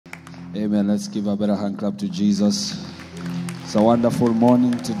Amen. Let's give a better hand clap to Jesus. It's a wonderful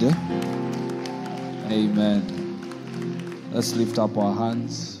morning today. Amen. Let's lift up our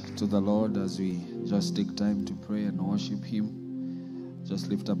hands to the Lord as we just take time to pray and worship Him. Just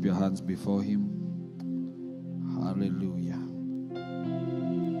lift up your hands before Him. Hallelujah.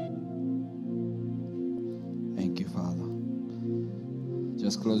 Thank you, Father.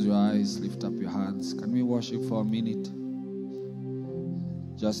 Just close your eyes, lift up your hands. Can we worship for a minute?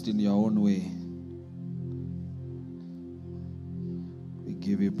 Just in your own way. We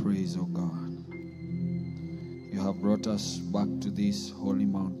give you praise, oh God. You have brought us back to this holy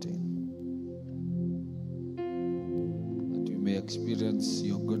mountain, that we may experience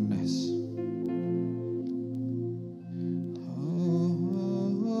your goodness.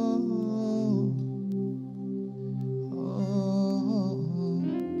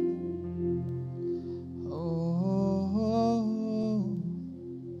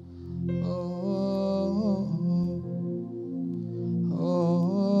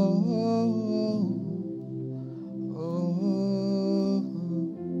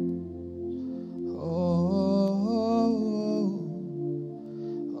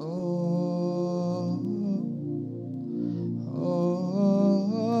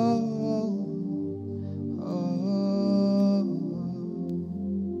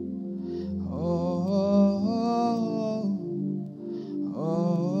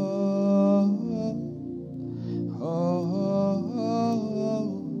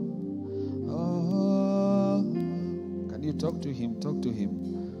 Talk to him.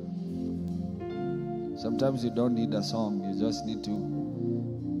 Sometimes you don't need a song, you just need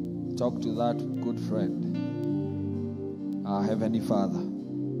to talk to that good friend, our Heavenly Father.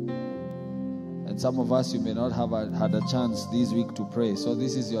 And some of us, you may not have had a chance this week to pray, so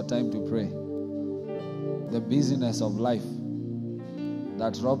this is your time to pray. The busyness of life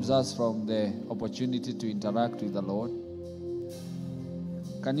that robs us from the opportunity to interact with the Lord.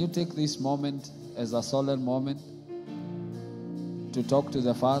 Can you take this moment as a solemn moment to talk to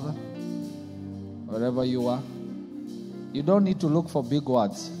the Father, wherever you are? You don't need to look for big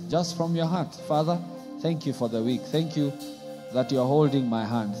words, just from your heart. Father, thank you for the week. Thank you that you're holding my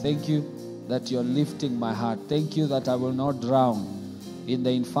hand. Thank you that you're lifting my heart. Thank you that I will not drown in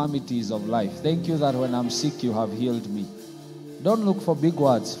the infirmities of life. Thank you that when I'm sick, you have healed me. Don't look for big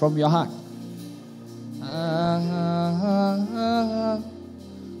words, from your heart.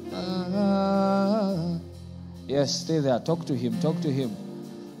 Yes, stay there. Talk to him. Talk to him.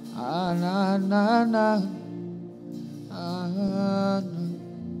 Na na na.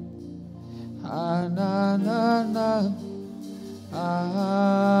 Na na na.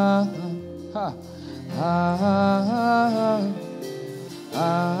 Ha ha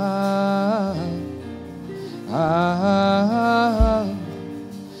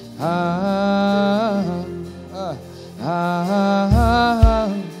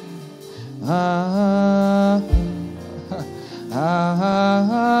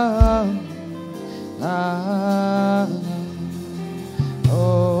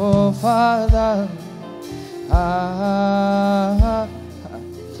oh Father,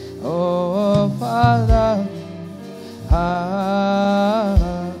 oh Father,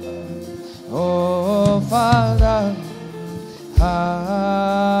 oh Father,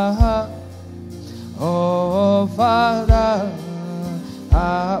 oh Father.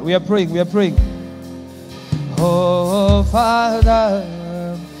 We are praying. Oh Father,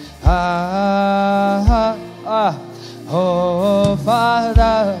 oh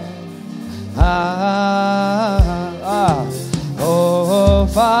Father, oh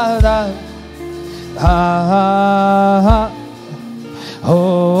Father,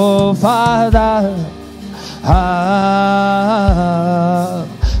 oh Father,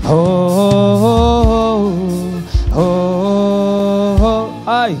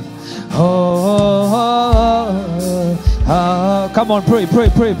 come on, pray.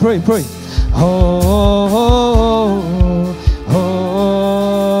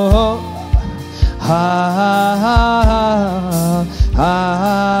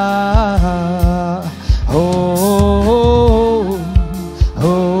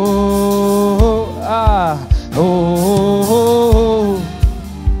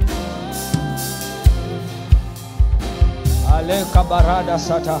 Ale kabarada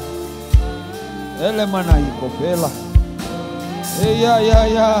sata ele mana ikopela ya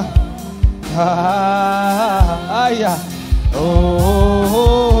aya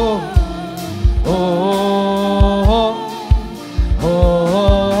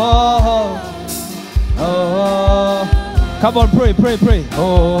come on, pray.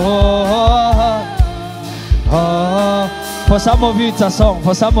 For some of you, it's a song.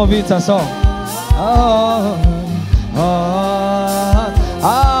 For some of you, it's a song. Oh, oh,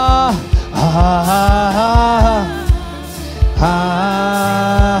 ah, ah, ah,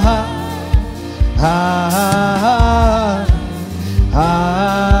 ah,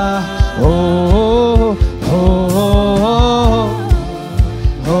 ah, oh, oh, oh,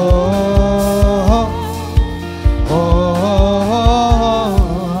 oh,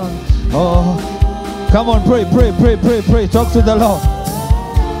 oh. Come on, pray, pray, pray, pray, pray. Talk to the Lord.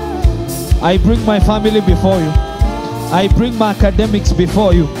 I bring my family before you. I bring my academics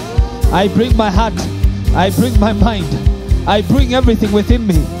before you. I bring my heart. I bring my mind. I bring everything within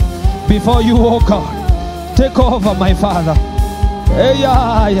me before you, oh God. Take over, my Father. Hey,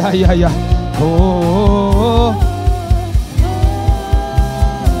 yeah, yeah, yeah, yeah. Oh,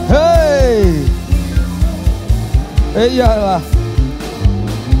 hey, hey, yeah.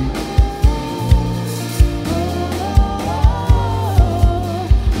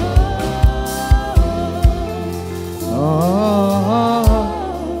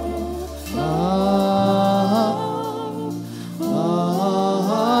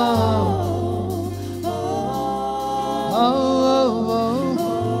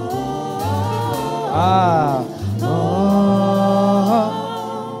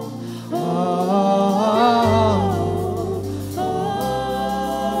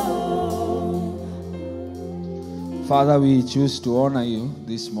 Father, we choose to honor you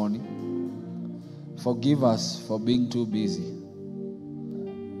this morning. Forgive us for being too busy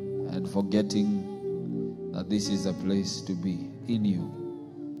and forgetting that this is a place to be in you.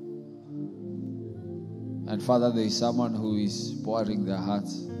 And Father, there is someone who is pouring their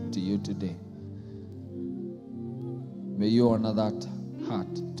hearts to you today. May you honor that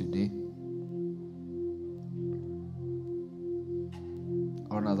heart today.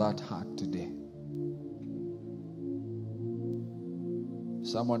 Honor that heart today.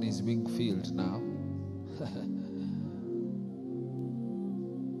 Someone is being filled now.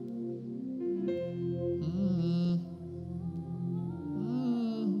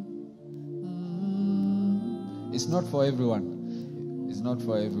 It's not for everyone. It's not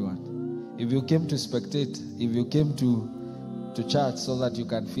for everyone. If you came to spectate, if you came to church so that you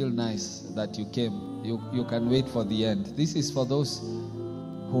can feel nice that you came, you can wait for the end. This is for those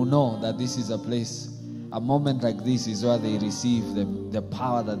who know that this is a place. A moment like this is where they receive the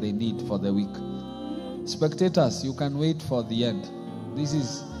power that they need for the week. Spectators, you can wait for the end. This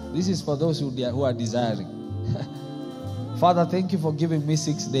is for those who are desiring. Father, thank you for giving me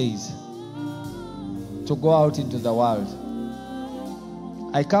 6 days to go out into the world.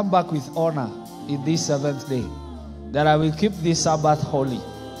 I come back with honor in this 7th day, that I will keep this Sabbath holy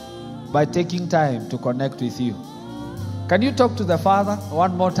by taking time to connect with you. Can you talk to the Father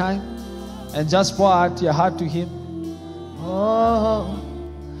one more time? And just pour out your heart to Him. Oh,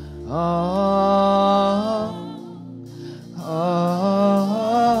 oh, oh,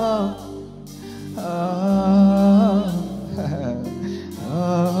 oh,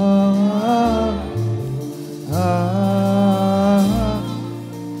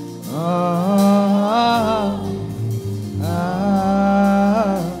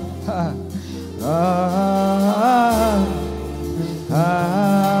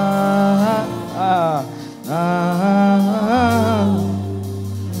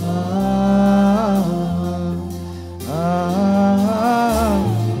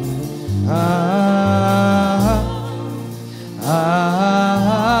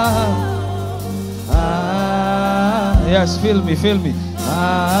 Yes, feel me, feel me.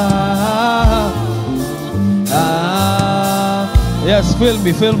 Yes, feel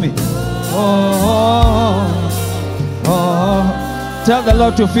me, feel me. Oh, oh. Tell the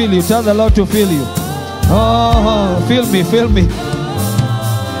Lord to feel you. Tell the Lord to feel you. Oh, feel me, feel me.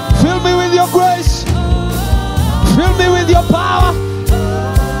 Fill me with your grace. Fill me with your power.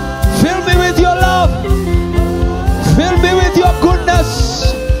 Fill me with your love. Fill me with your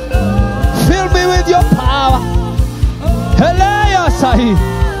goodness. Fill me with your power.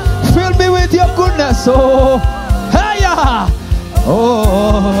 Fill me with your goodness. Oh, hey,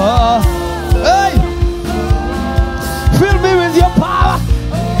 oh, hey. Fill me with your power.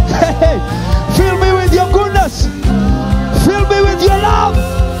 Hey, fill me with your goodness. Fill me with your love.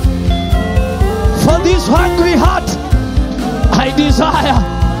 For this hungry heart, I desire.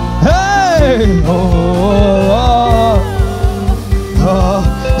 Hey, oh, oh.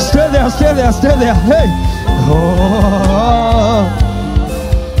 Stay there, stay there, stay there. Hey, oh,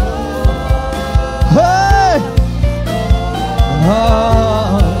 hey,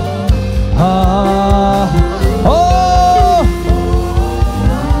 oh,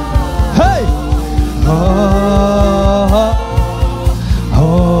 hey, oh.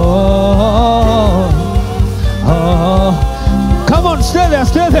 there,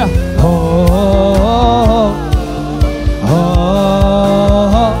 stay there. Oh,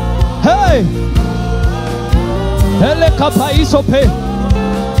 oh, hey.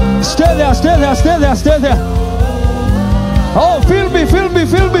 Stay there, stay there, stay there, stay there. Oh, feel me, feel me,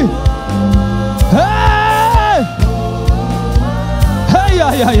 feel me. Hey! Hey,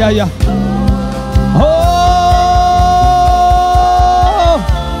 yeah, yeah, yeah, yeah. Oh!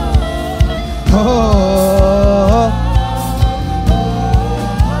 Oh!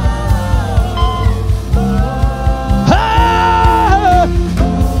 Hey!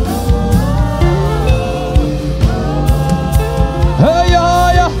 Hey,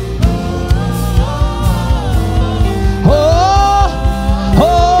 yeah, yeah.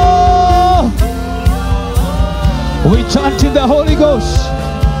 We chant in the Holy Ghost.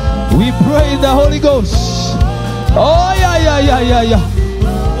 We pray in the Holy Ghost. Oh, yeah, yeah, yeah, yeah, yeah.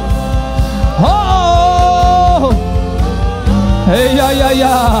 Oh, hey, yeah, yeah,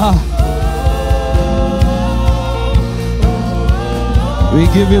 yeah. We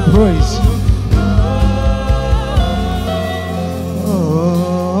give you praise.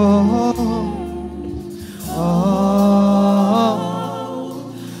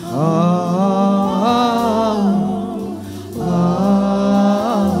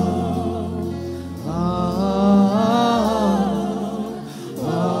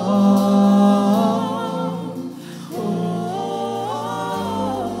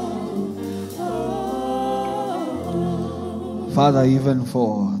 Father, even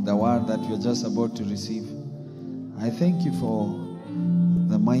for the word that you're just about to receive, I thank you for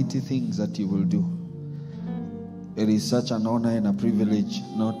the mighty things that you will do. It is such an honor and a privilege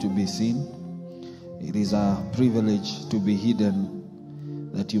not to be seen. It is a privilege to be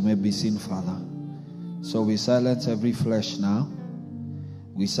hidden that you may be seen, Father. So we silence every flesh now.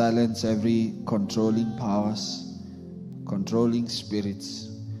 We silence every controlling powers, controlling spirits,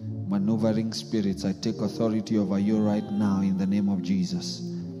 maneuvering spirits. I take authority over you right now in the name of Jesus.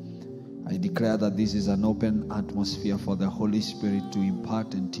 I declare that this is an open atmosphere for the Holy Spirit to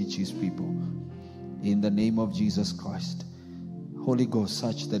impart and teach his people. In the name of Jesus Christ. Holy Ghost,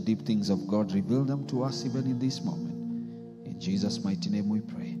 search the deep things of God. Reveal them to us even in this moment. In Jesus' mighty name we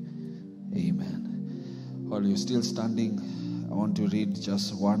pray. Amen. While you're still standing, I want to read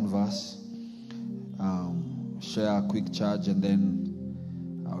just one verse. Share a quick charge, and then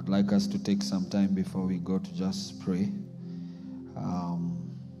I would like us to take some time before we go to just pray.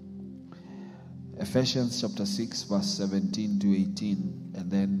 Ephesians chapter 6 verse 17 to 18,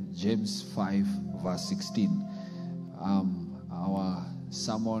 and then James 5 verse 16. Our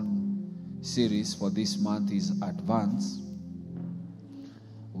sermon series for this month is Advance.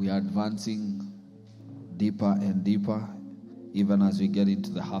 We are advancing deeper and deeper even as we get into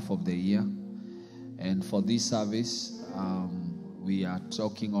the half of the year. And for this service, we are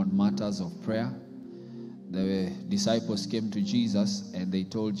talking on matters of prayer. The disciples came to Jesus and they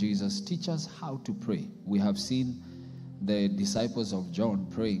told Jesus, teach us how to pray. We have seen the disciples of John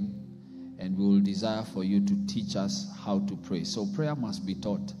praying, and we will desire for you to teach us how to pray. So prayer must be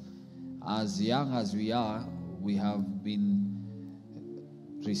taught. As young as we are, we have been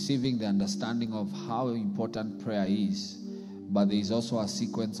receiving the understanding of how important prayer is, but there is also a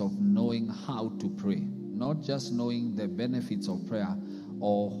sequence of knowing how to pray. Not just knowing the benefits of prayer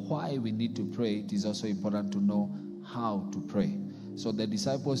or why we need to pray, it is also important to know how to pray. So the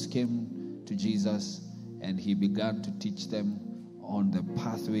disciples came to Jesus and he began to teach them on the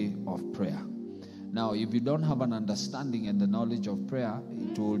pathway of prayer. Now, if you don't have an understanding and the knowledge of prayer,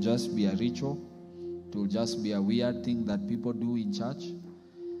 it will just be a ritual. It will just be a weird thing that people do in church.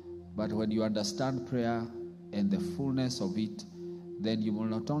 But when you understand prayer and the fullness of it, then you will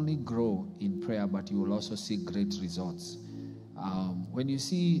not only grow in prayer, but you will also see great results. When you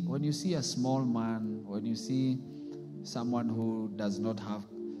see a small man, when you see someone who does not have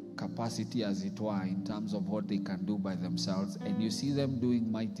capacity, as it were, in terms of what they can do by themselves, and you see them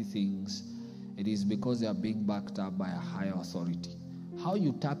doing mighty things, it is because they are being backed up by a higher authority. How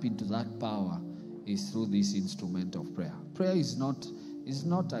you tap into that power is through this instrument of prayer. Prayer is not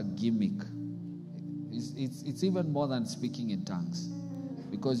a gimmick. It's even more than speaking in tongues,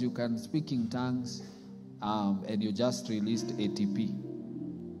 because you can speak in tongues and you just released ATP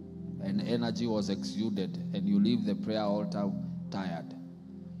and energy was exuded and you leave the prayer altar tired.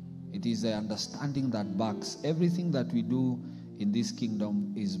 It is the understanding that backs everything that we do in this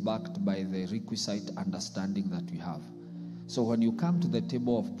kingdom is backed by the requisite understanding that we have. So when you come to the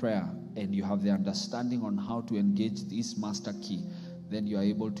table of prayer and you have the understanding on how to engage this master key, then you are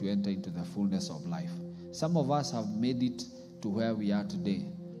able to enter into the fullness of life. Some of us have made it to where we are today,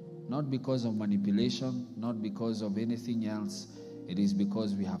 not because of manipulation, not because of anything else. it is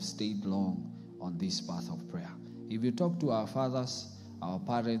because we have stayed long on this path of prayer. If you talk to our fathers, our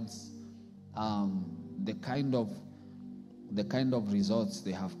parents, the kind of results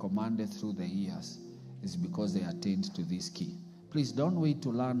they have commanded through the years is because they attained to this key. Please don't wait to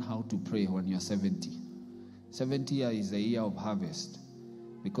learn how to pray when you're 70. 70 years is the year of harvest,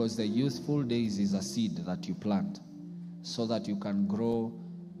 because the youthful days is a seed that you plant so that you can grow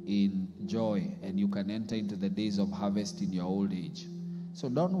in joy and you can enter into the days of harvest in your old age. So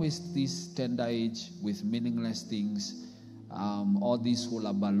don't waste this tender age with meaningless things, all this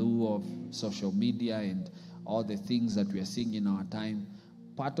hullabaloo of social media and all the things that we are seeing in our time.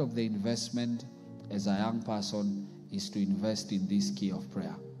 Part of the investment as a young person is to invest in this key of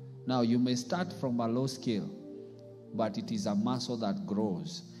prayer. Now, you may start from a low scale, but it is a muscle that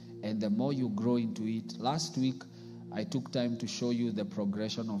grows. And the more you grow into it, last week, I took time to show you the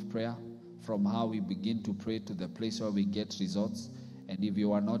progression of prayer from how we begin to pray to the place where we get results. And if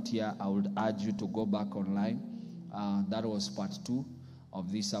you are not here, I would urge you to go back online. That was part 2 of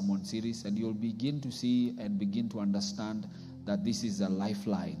this sermon series. And you'll begin to see and begin to understand that this is a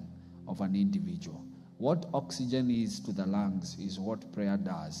lifeline of an individual. What oxygen is to the lungs is what prayer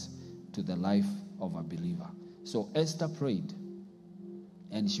does to the life of a believer. So Esther prayed,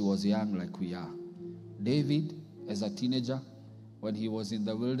 and she was young like we are. David, as a teenager, when he was in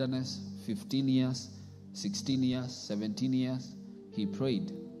the wilderness, 15 years, 16 years, 17 years, he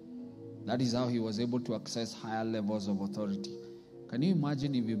prayed. That is how he was able to access higher levels of authority. Can you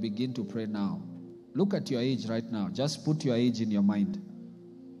imagine if you begin to pray now? Look at your age right now. Just put your age in your mind.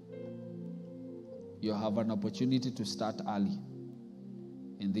 You have an opportunity to start early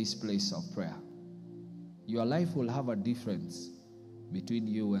in this place of prayer. Your life will have a difference between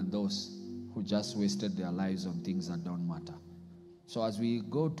you and those who just wasted their lives on things that don't matter. So as we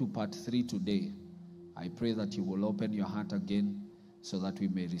go to part 3 today, I pray that you will open your heart again so that we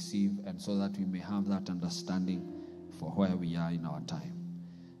may receive and so that we may have that understanding for where we are in our time.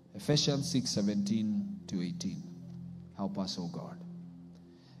 Ephesians 6:17-18. Help us, O God.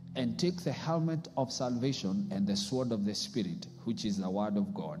 And take the helmet of salvation and the sword of the Spirit, which is the word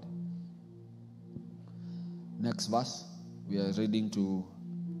of God. Next verse, we are reading to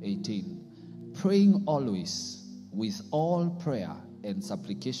 18. Praying always with all prayer and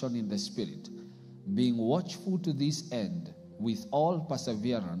supplication in the Spirit, being watchful to this end with all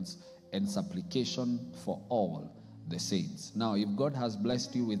perseverance and supplication for all the saints. Now, if God has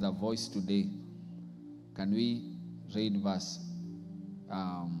blessed you with a voice today, can we read verse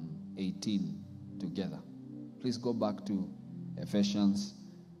 18 together? Please go back to Ephesians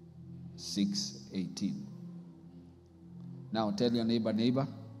 6:18. Now tell your neighbor.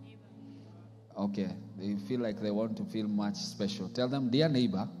 Okay, they feel like they want to feel much special. Tell them, dear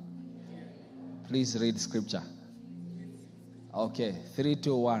neighbor, please read scripture. Okay, 3,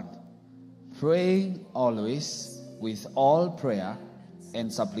 2, 1. Praying always with all prayer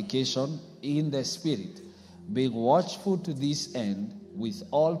and supplication in the Spirit, being watchful to this end with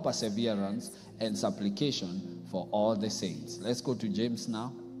all perseverance and supplication for all the saints. Let's go to James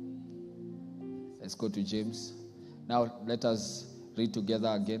now. Let's go to James. Now let us read together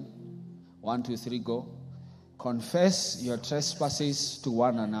again. 1, 2, 3, go. Confess your trespasses to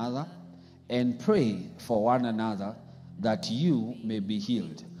one another and pray for one another that you may be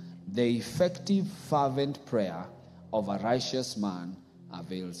healed. The effective, fervent prayer of a righteous man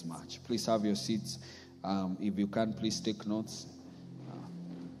avails much. Please have your seats. If you can, please take notes.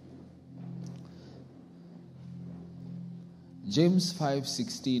 James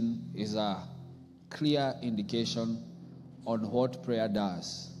 5:16 is a clear indication on what prayer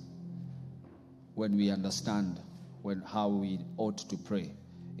does when we understand how we ought to pray.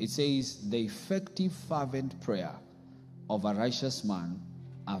 It says, the effective, fervent prayer of a righteous man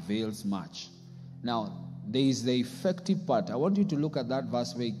avails much. Now, there is the effective part. I want you to look at that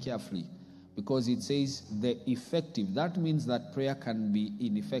verse very carefully, because it says the effective. That means that prayer can be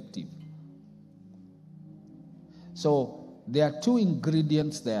ineffective. So, there are 2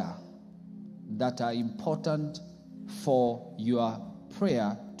 ingredients there that are important for your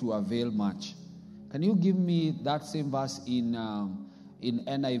prayer to avail much. Can you give me that same verse in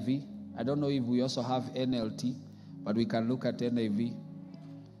NIV? I don't know if we also have NLT, but we can look at NIV.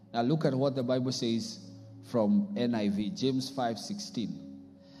 Now look at what the Bible says from NIV, James 5:16.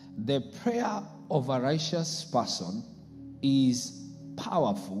 The prayer of a righteous person is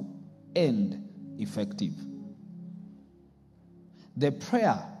powerful and effective. The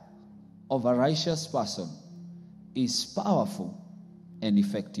prayer of a righteous person is powerful and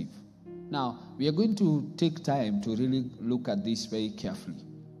effective. Now, we are going to take time to really look at this very carefully.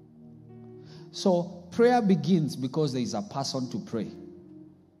 So prayer begins because there is a person to pray.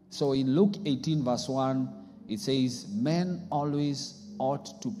 So in Luke 18 verse 1, it says, men always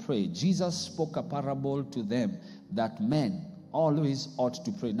ought to pray. Jesus spoke a parable to them that men always ought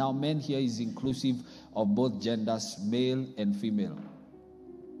to pray. Now, men here is inclusive of both genders, male and female.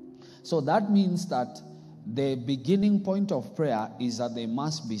 So that means that the beginning point of prayer is that there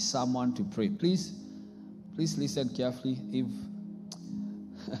must be someone to pray. Please listen carefully. If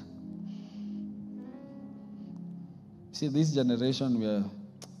see, this generation,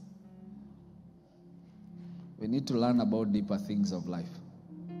 we need to learn about deeper things of life.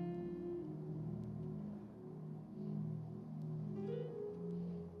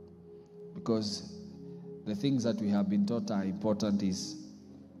 Because the things that we have been taught are important is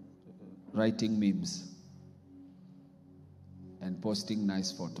writing memes and posting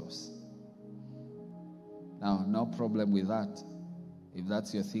nice photos. Now, no problem with that. If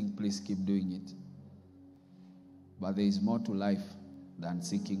that's your thing, please keep doing it. But there is more to life than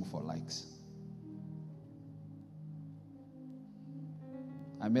seeking for likes.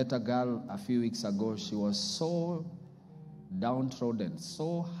 I met a girl a few weeks ago. She was so downtrodden,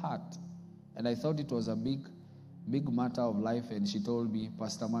 so hurt. And I thought it was a big matter of life. And she told me,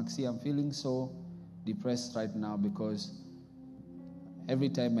 Pastor Maxi, I'm feeling so depressed right now because every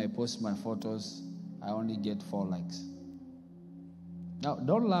time I post my photos, I only get 4 likes. Now,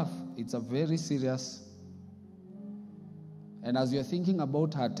 don't laugh. It's a very serious. And as you're thinking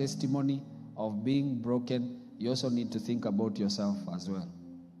about her testimony of being broken, you also need to think about yourself as well.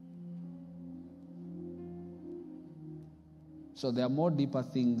 So there are more deeper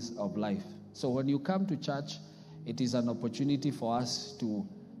things of life. So when you come to church, it is an opportunity for us to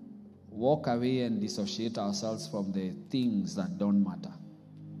walk away and dissociate ourselves from the things that don't matter.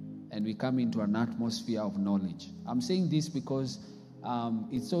 And we come into an atmosphere of knowledge. I'm saying this because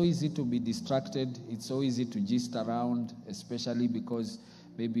it's so easy to be distracted. It's so easy to gist around, especially because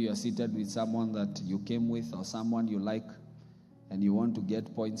maybe you're seated with someone that you came with or someone you like and you want to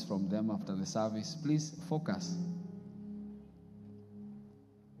get points from them after the service. Please focus.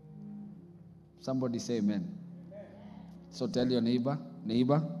 Somebody say amen. So tell your neighbor,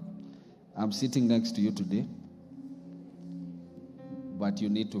 I'm sitting next to you today, but you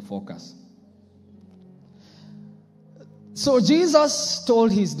need to focus. So Jesus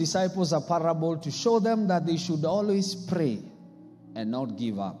told his disciples a parable to show them that they should always pray and not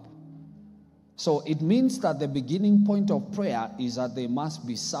give up. So it means that the beginning point of prayer is that there must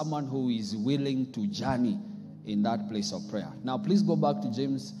be someone who is willing to journey in that place of prayer. Now please go back to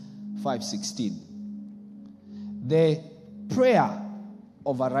James 5:16. The prayer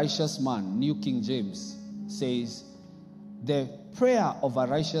of a righteous man, New King James, says, the prayer of a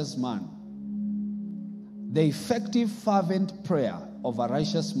righteous man, the effective fervent prayer of a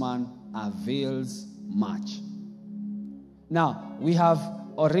righteous man avails much. Now, we have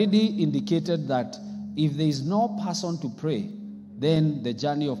already indicated that if there is no person to pray, then the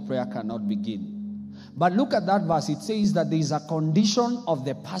journey of prayer cannot begin. But look at that verse. It says that there is a condition of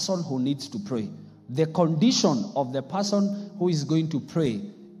the person who needs to pray. The condition of the person who is going to pray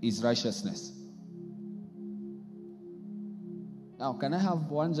is righteousness. Now, can I have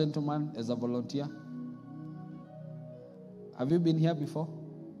one gentleman as a volunteer? Have you been here before?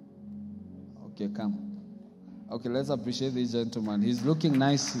 Okay, come. Okay, let's appreciate this gentleman. He's looking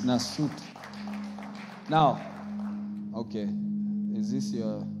nice in a suit. Now, okay, is this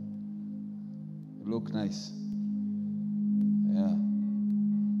your... Look nice. Yeah.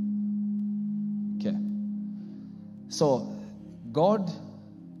 Okay. So, God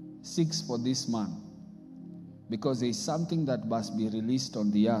seeks for this man because there is something that must be released on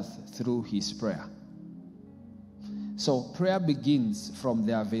the earth through his prayer. So, prayer begins from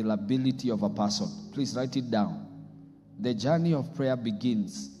the availability of a person. Please write it down. The journey of prayer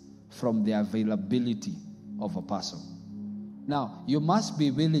begins from the availability of a person. Now, you must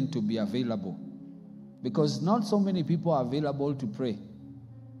be willing to be available, because not so many people are available to pray.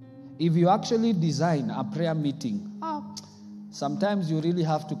 If you actually design a prayer meeting, sometimes you really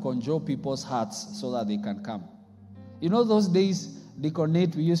have to conjure people's hearts so that they can come. You know those days, Deacon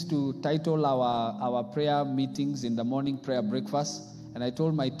Nate, we used to title our prayer meetings in the morning prayer breakfast. And I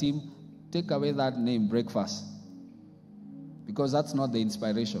told my team, take away that name, breakfast, because that's not the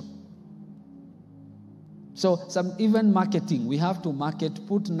inspiration. So even marketing, we have to market,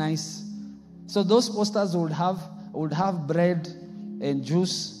 put nice. So those posters would have bread and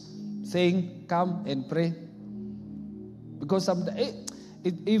juice saying, come and pray. Because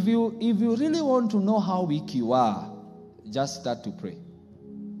if you really want to know how weak you are, just start to pray.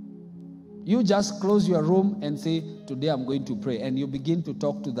 You just close your room and say, today I'm going to pray. And you begin to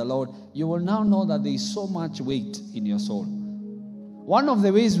talk to the Lord. You will now know that there is so much weight in your soul. One of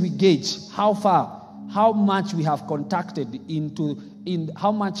the ways we gauge how much we have contacted in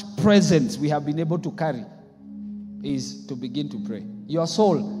how much presence we have been able to carry is to begin to pray. Your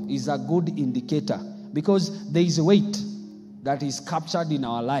soul is a good indicator because there is a weight that is captured in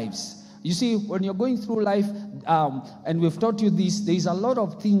our lives. You see, when you're going through life, and we've taught you this, there is a lot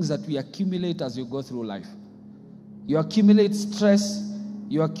of things that we accumulate as you go through life. You accumulate stress,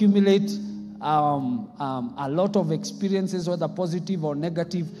 you accumulate a lot of experiences, whether positive or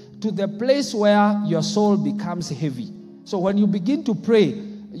negative, to the place where your soul becomes heavy. So when you begin to pray,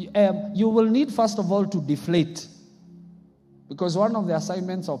 you will need, first of all, to deflate. Because one of the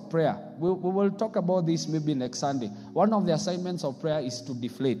assignments of prayer, we will talk about this maybe next Sunday. One of the assignments of prayer is to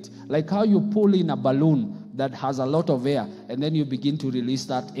deflate. Like how you pull in a balloon that has a lot of air, and then you begin to release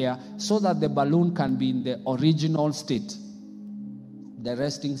that air so that the balloon can be in the original state, the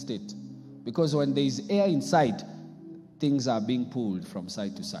resting state. Because when there is air inside, things are being pulled from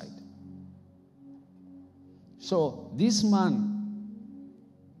side to side. So this man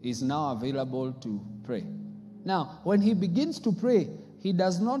is now available to pray. Now, when he begins to pray, he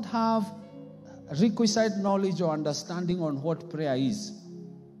does not have requisite knowledge or understanding on what prayer is.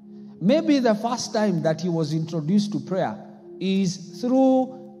 Maybe the first time that he was introduced to prayer is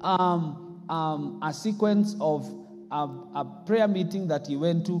through a sequence of a prayer meeting that he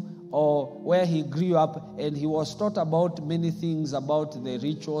went to, or where he grew up, and he was taught about many things about the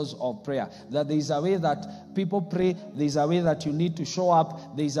rituals of prayer. That there is a way that people pray, there is a way that you need to show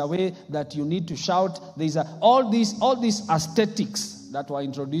up, there is a way that you need to shout, there is all these aesthetics that were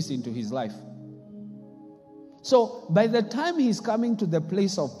introduced into his life. So by the time he's coming to the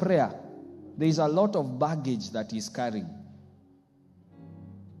place of prayer, there is a lot of baggage that he's carrying.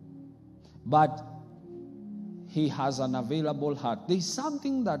 But he has an available heart. There's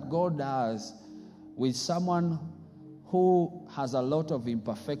something that God does with someone who has a lot of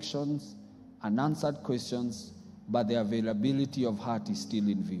imperfections, unanswered questions, but the availability of heart is still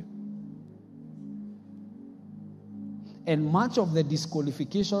in view. And much of the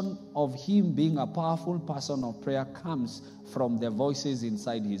disqualification of him being a powerful person of prayer comes from the voices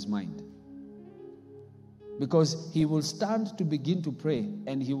inside his mind. Because he will stand to begin to pray,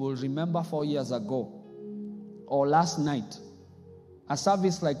 and he will remember 4 years ago, or last night, a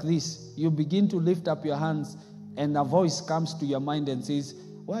service like this, you begin to lift up your hands, and a voice comes to your mind and says,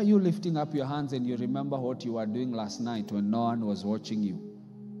 why are you lifting up your hands? And you remember what you were doing last night when no one was watching you.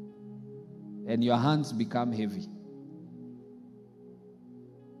 And your hands become heavy.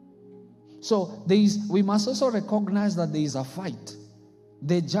 So we must also recognize that there is a fight.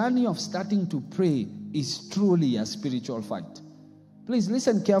 The journey of starting to pray is truly a spiritual fight. Please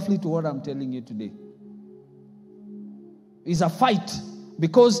listen carefully to what I'm telling you today. It's a fight,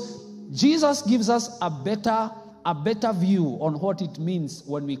 because Jesus gives us a better view on what it means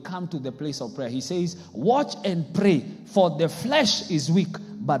when we come to the place of prayer. He says, watch and pray, for the flesh is weak,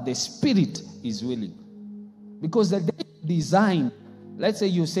 but the spirit is willing. Because the day designed, let's say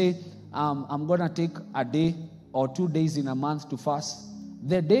you say, I'm going to take a day or 2 days in a month to fast.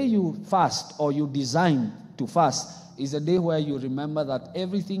 The day you fast, or you design to fast, is a day where you remember that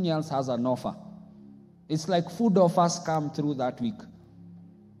everything else has an offer. It's like food offers come through that week.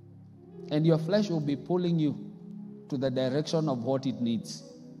 And your flesh will be pulling you to the direction of what it needs.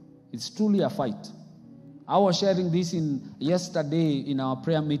 It's truly a fight. I was sharing this yesterday in our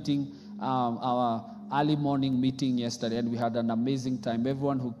prayer meeting, our early morning meeting yesterday, and we had an amazing time.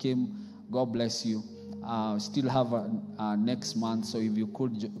 Everyone who came, God bless you. Still have next month, so if you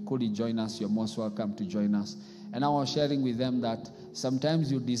could join us, you're most welcome to join us. And I was sharing with them that sometimes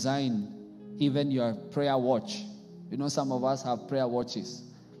you design even your prayer watch. You know, some of us have prayer watches.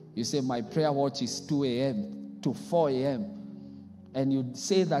 You say, my prayer watch is 2 a.m. to 4 a.m. And you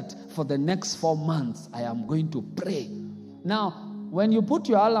say that for the next 4 months, I am going to pray. Now, when you put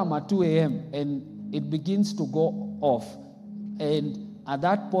your alarm at 2 a.m. and it begins to go off, and at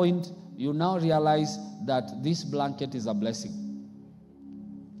that point, you now realize that this blanket is a blessing.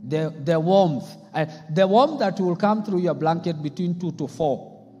 The warmth that will come through your blanket between 2 to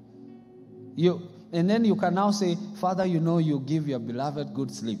 4. And then you can now say, Father, you know you give your beloved good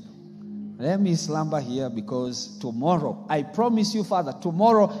sleep. Let me slumber here, because tomorrow, I promise you, Father,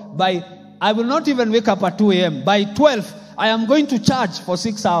 tomorrow I will not even wake up at 2 a.m. By 12, I am going to charge for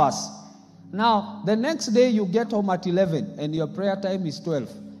 6 hours. Now, the next day you get home at 11 and your prayer time is 12.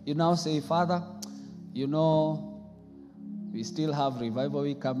 You now say, Father, you know, we still have revival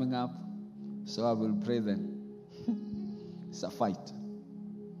week coming up, so I will pray then. It's a fight.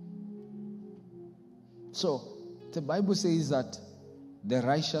 So, the Bible says that the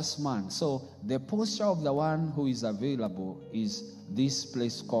righteous man. So, the posture of the one who is available is this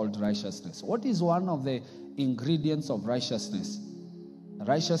place called righteousness. What is one of the ingredients of righteousness?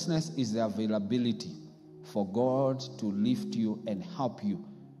 Righteousness is the availability for God to lift you and help you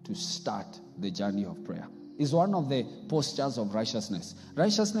to start the journey of prayer. It's one of the postures of righteousness.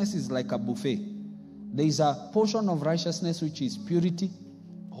 Righteousness is like a buffet. There is a portion of righteousness which is purity,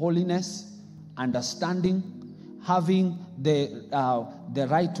 holiness, understanding, having the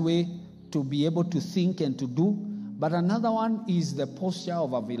right way to be able to think and to do. But another one is the posture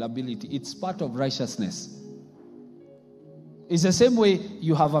of availability. It's part of righteousness. It's the same way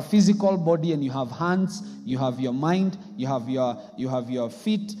you have a physical body and you have hands, you have your mind, you have your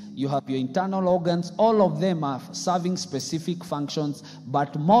feet, you have your internal organs. All of them are serving specific functions,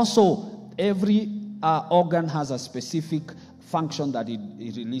 but more so, every organ has a specific function that it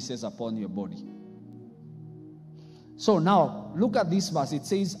releases upon your body. So now, look at this verse. It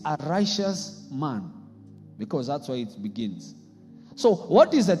says, a righteous man, because that's where it begins. So,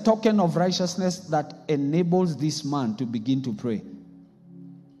 what is the token of righteousness that enables this man to begin to pray?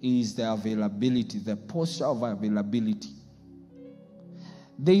 Is the availability, the posture of availability.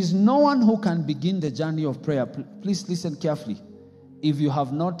 There is no one who can begin the journey of prayer. Please listen carefully. If you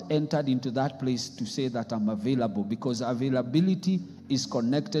have not entered into that place to say that I'm available, because availability is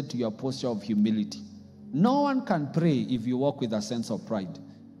connected to your posture of humility. No one can pray if you walk with a sense of pride.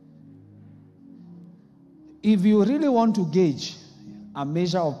 If you really want to gauge a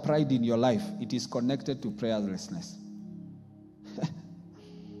measure of pride in your life, it is connected to prayerlessness.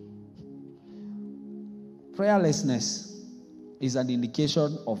 Prayerlessness is an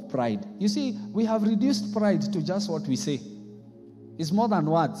indication of pride. You see, we have reduced pride to just what we say. It's more than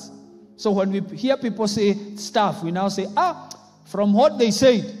words. So when we hear people say stuff, we now say, from what they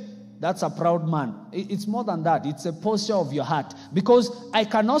said, that's a proud man. It's more than that. It's a posture of your heart. Because I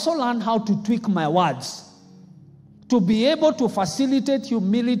can also learn how to tweak my words to be able to facilitate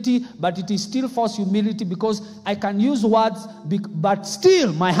humility, but it is still false humility because I can use words, but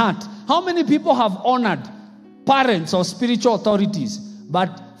still my heart. How many people have honored parents or spiritual authorities,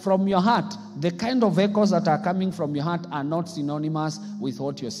 but from your heart, the kind of echoes that are coming from your heart are not synonymous with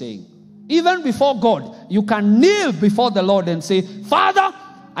what you're saying. Even before God, you can kneel before the Lord and say, Father,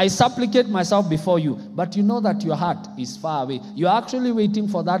 I supplicate myself before you. But you know that your heart is far away. You're actually waiting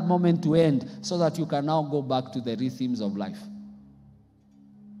for that moment to end so that you can now go back to the rhythms of life.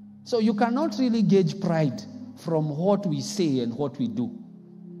 So you cannot really gauge pride from what we say and what we do.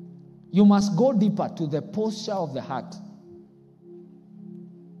 You must go deeper to the posture of the heart.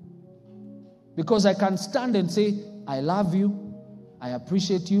 Because I can stand and say, I love you, I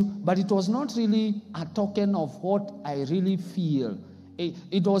appreciate you, but it was not really a token of what I really feel.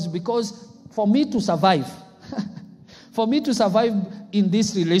 It was because for me to survive, for me to survive in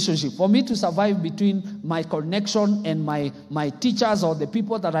this relationship, for me to survive between my connection and my teachers or the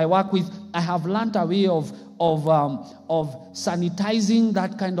people that I work with, I have learned a way of sanitizing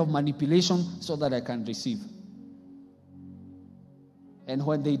that kind of manipulation so that I can receive. And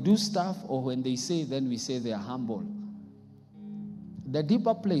when they do stuff or when they say, then we say they are humble. The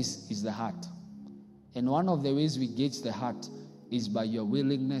deeper place is the heart. And one of the ways we gauge the heart is by your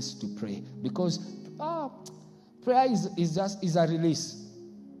willingness to pray. Because prayer is a release.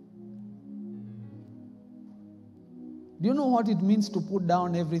 Do you know what it means to put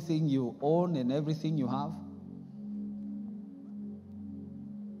down everything you own and everything you have?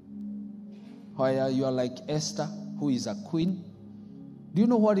 Where you are like Esther, who is a queen. Do you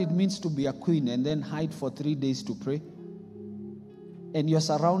know what it means to be a queen and then hide for 3 days to pray? And you're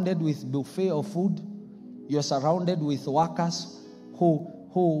surrounded with buffet of food. You're surrounded with workers who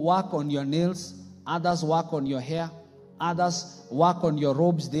work on your nails. Others work on your hair. Others work on your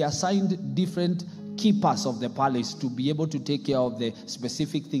robes. They assigned different keepers of the palace to be able to take care of the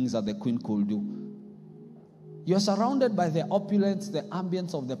specific things that the queen could do. You're surrounded by the opulence, the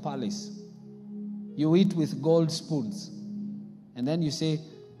ambience of the palace. You eat with gold spoons. And then you say,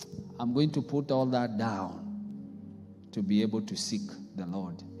 I'm going to put all that down to be able to seek the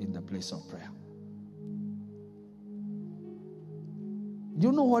Lord in the place of prayer. Do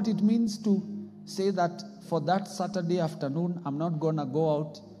you know what it means to say that for that Saturday afternoon, I'm not going to go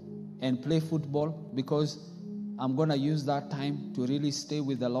out and play football because I'm going to use that time to really stay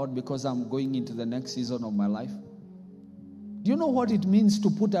with the Lord because I'm going into the next season of my life? Do you know what it means to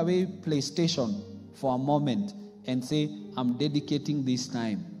put away PlayStation for a moment and say, I'm dedicating this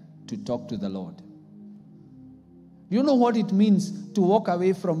time to talk to the Lord? Do you know what it means to walk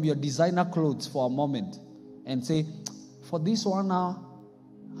away from your designer clothes for a moment and say, for this 1 hour,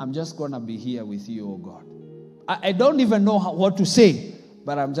 I'm just going to be here with you, oh God. I don't even know what to say,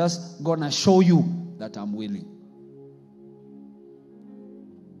 but I'm just going to show you that I'm willing.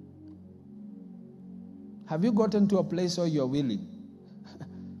 Have you gotten to a place where you're willing?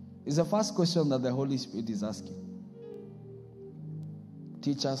 It's the first question that the Holy Spirit is asking.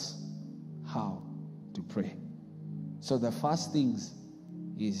 Teach us how to pray. So the first things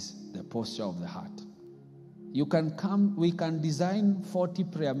is the posture of the heart. You can come, we can design 40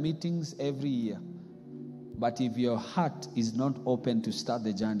 prayer meetings every year. But if your heart is not open to start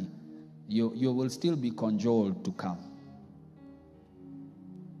the journey, you will still be cajoled to come.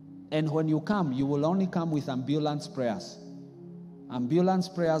 And when you come, you will only come with ambulance prayers. Ambulance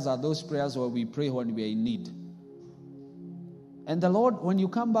prayers are those prayers where we pray when we are in need. And the Lord, when you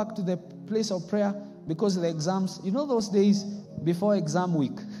come back to the place of prayer, because the exams, you know those days before exam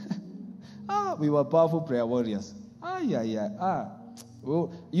week, we were powerful prayer warriors.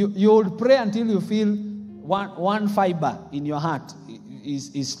 You would pray until you feel one fiber in your heart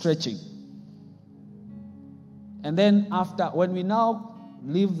is stretching. And then after, when we now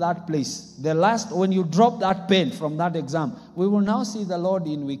leave that place, when you drop that pen from that exam, we will now see the Lord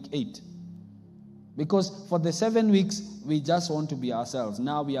in week 8. Because for the 7 weeks, we just want to be ourselves.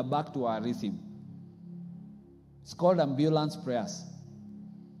 Now we are back to our rhythm. It's called ambulance prayers.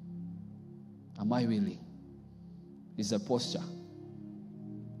 Am I willing? It's a posture.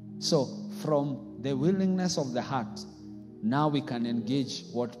 So, from the willingness of the heart, now we can engage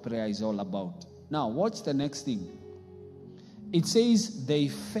what prayer is all about. Now, watch the next thing. It says the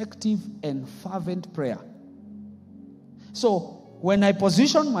effective and fervent prayer. So, when I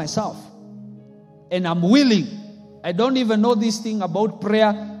position myself and I'm willing, I don't even know this thing about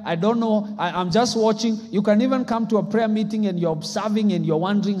prayer. I don't know. I'm just watching. You can even come to a prayer meeting and you're observing and you're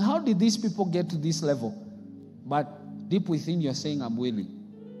wondering, how did these people get to this level? But deep within, you're saying, I'm willing.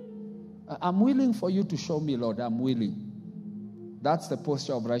 I'm willing for you to show me, Lord. I'm willing. That's the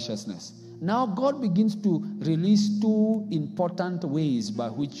posture of righteousness. Now God begins to release 2 important ways by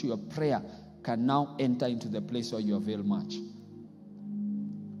which your prayer can now enter into the place where you avail much.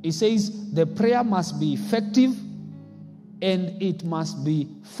 It says the prayer must be effective and it must be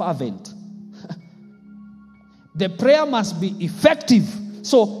fervent. The prayer must be effective.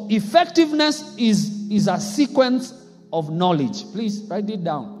 So effectiveness is a sequence of knowledge. Please write it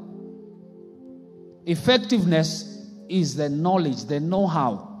down. Effectiveness is the knowledge, the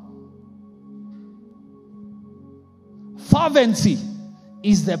know-how. Fervency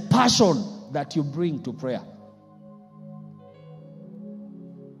is the passion that you bring to prayer.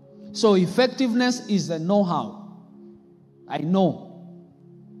 So effectiveness is the know-how. I know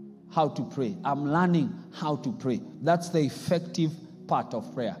how to pray. I'm learning how to pray. That's the effective part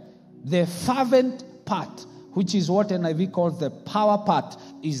of prayer. The fervent part, which is what NIV calls the power part,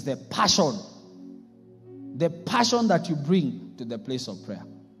 is the passion. The passion that you bring to the place of prayer.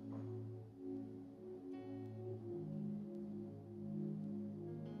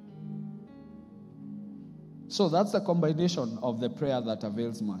 So that's the combination of the prayer that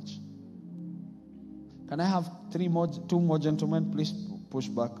avails much. Can I have 2 more gentlemen? Please push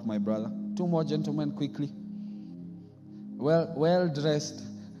back, my brother. 2 more gentlemen quickly. Well dressed.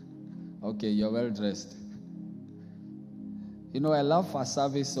 Okay, you're well dressed. You know, I love our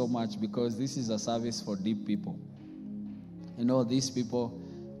service so much because this is a service for deep people. You know, these people,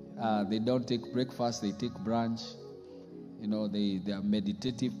 they don't take breakfast, they take brunch. You know, they are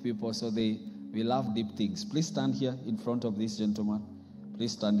meditative people, so we love deep things. Please stand here in front of this gentleman.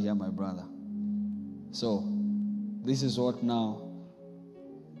 Please stand here, my brother. So, this is what now,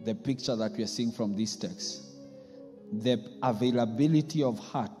 the picture that we are seeing from this text. The availability of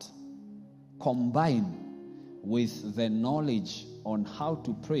heart combined with the knowledge on how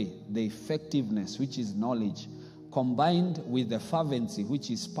to pray, the effectiveness, which is knowledge, combined with the fervency,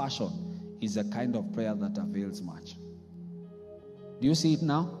 which is passion, is a kind of prayer that avails much. Do you see it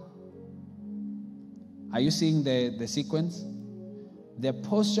now? Are you seeing the sequence? The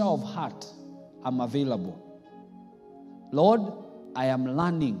posture of heart, I'm available. Lord, I am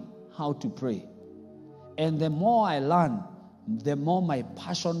learning how to pray. And the more I learn, the more my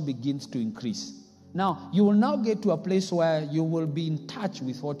passion begins to increase. Now, you will now get to a place where you will be in touch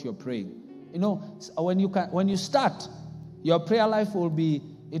with what you're praying. You know, when you start, your prayer life will be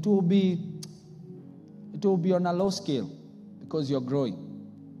on a low scale because you're growing.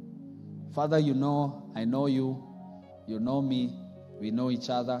 Father, you know, I know you. You know me. We know each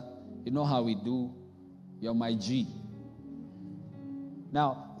other. You know how we do. You're my G.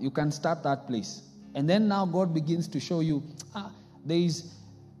 Now, you can start that place. And then now God begins to show you,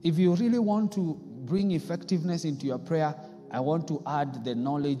 if you really want to bring effectiveness into your prayer, I want to add the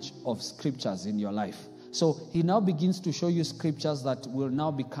knowledge of scriptures in your life. So he now begins to show you scriptures that will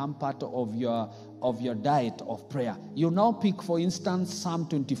now become part of your diet of prayer. You now pick, for instance, Psalm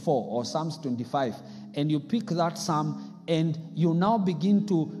 24 or Psalms 25, and you pick that psalm, and you now begin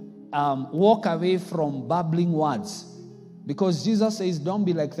to walk away from babbling words. Because Jesus says, don't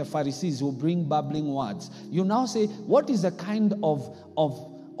be like the Pharisees who bring babbling words. You now say, what is the kind of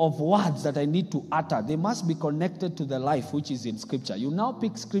words that I need to utter? They must be connected to the life which is in Scripture. You now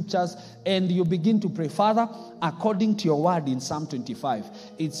pick scriptures and you begin to pray. Father, according to your word in Psalm 25,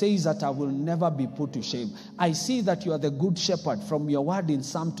 it says that I will never be put to shame. I see that you are the good shepherd from your word in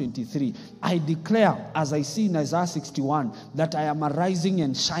Psalm 23. I declare, as I see in Isaiah 61, that I am arising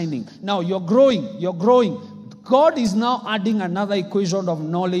and shining. Now you're growing. God is now adding another equation of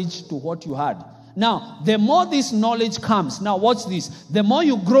knowledge to what you had. Now, the more this knowledge comes, now watch this, the more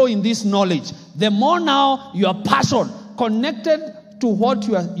you grow in this knowledge, the more now your passion connected to what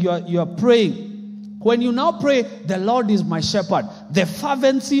you are praying. When you now pray, the Lord is my shepherd, the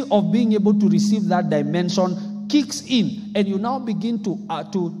fervency of being able to receive that dimension kicks in, and you now begin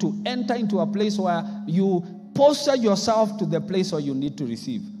to enter into a place where you posture yourself to the place where you need to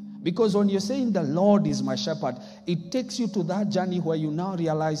receive. Because when you're saying the Lord is my shepherd, it takes you to that journey where you now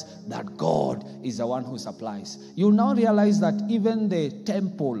realize that God is the one who supplies. You now realize that even the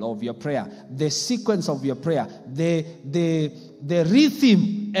tempo of your prayer, the sequence of your prayer, the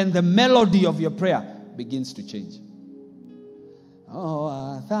rhythm and the melody of your prayer begins to change. Oh,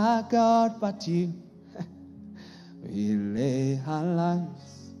 other God but you, we lay our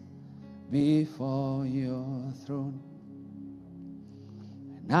lives before your throne.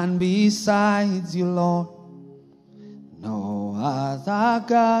 None besides you, Lord, no other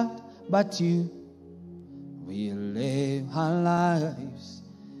God but you. We lay our lives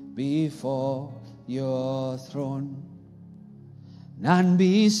before your throne. None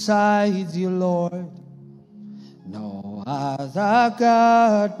besides you, Lord, no other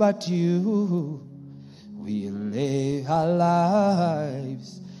God but you. We lay our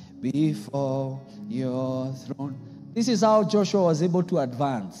lives before your throne. This is how Joshua was able to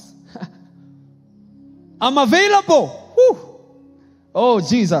advance. I'm available. Whew. Oh,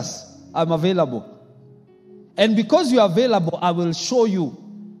 Jesus, I'm available. And because you're available, I will show you.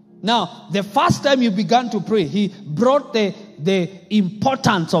 Now, the first time you began to pray, he brought the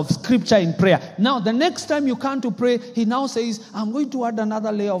importance of scripture in prayer. Now, the next time you come to pray, he now says, I'm going to add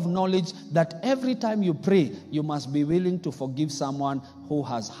another layer of knowledge that every time you pray, you must be willing to forgive someone who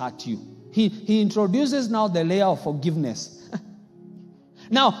has hurt you. He introduces now the layer of forgiveness.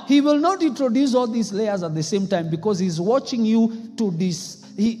 Now, he will not introduce all these layers at the same time because he's watching you to this.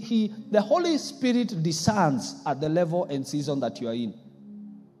 The Holy Spirit discerns at the level and season that you are in.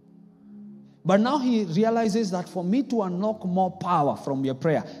 But now he realizes that for me to unlock more power from your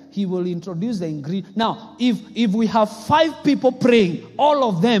prayer, he will introduce the ingredient. Now, if we have 5 people praying, all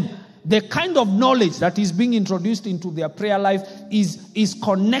of them, the kind of knowledge that is being introduced into their prayer life is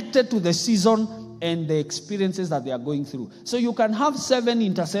connected to the season and the experiences that they are going through. So you can have 7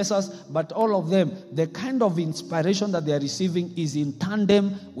 intercessors, but all of them, the kind of inspiration that they are receiving is in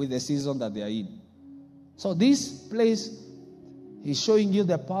tandem with the season that they are in. So this place is showing you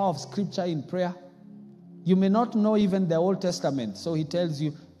the power of scripture in prayer. You may not know even the Old Testament, so he tells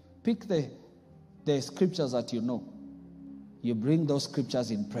you, pick the scriptures that you know. You bring those scriptures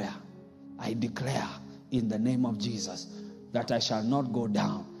in prayer. I declare in the name of Jesus that I shall not go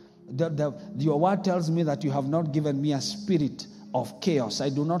down. Your word tells me that you have not given me a spirit of chaos. I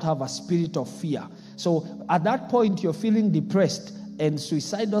do not have a spirit of fear. So at that point, you're feeling depressed, and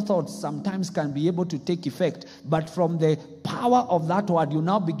suicidal thoughts sometimes can be able to take effect. But from the power of that word, you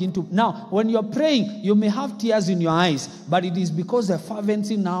now begin to... Now, when you're praying, you may have tears in your eyes, but it is because the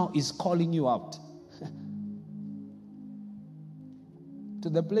fervency now is calling you out. To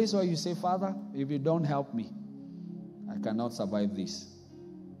the place where you say, Father, if you don't help me, I cannot survive this.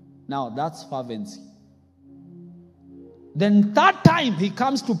 Now, that's fervency. Then that time he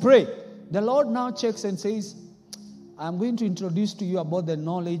comes to pray. The Lord now checks and says, I'm going to introduce to you about the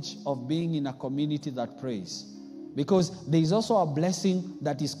knowledge of being in a community that prays. Because there is also a blessing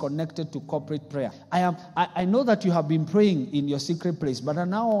that is connected to corporate prayer. I know that you have been praying in your secret place, but I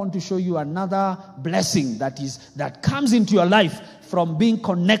now want to show you another blessing that comes into your life from being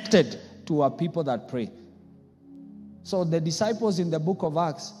connected to a people that pray. So the disciples in the book of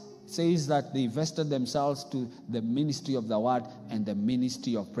Acts says that they invested themselves to the ministry of the word and the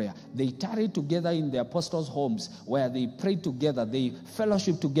ministry of prayer. They tarried together in the apostles' homes where they prayed together, they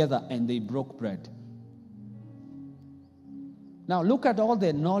fellowshiped together, and they broke bread. Now look at all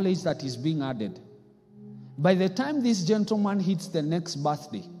the knowledge that is being added. By the time this gentleman hits the next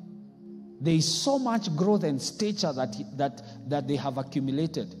birthday, there is so much growth and stature that they have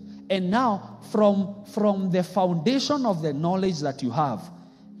accumulated. And now, from the foundation of the knowledge that you have,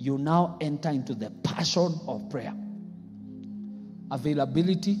 you now enter into the passion of prayer.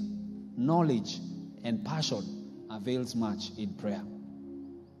 Availability, knowledge, and passion avails much in prayer.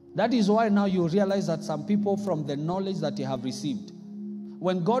 That is why now you realize that some people, from the knowledge that you have received,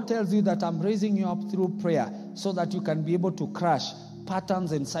 when God tells you that I'm raising you up through prayer so that you can be able to crush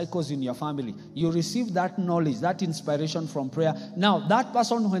patterns and cycles in your family, you receive that knowledge, that inspiration from prayer. Now, that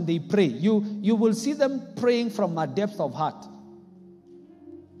person, when they pray, you will see them praying from a depth of heart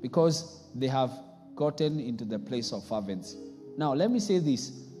because they have gotten into the place of fervency. Now, let me say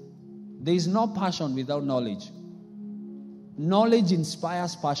this. There is no passion without knowledge. Knowledge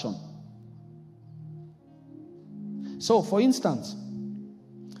inspires passion. So, for instance,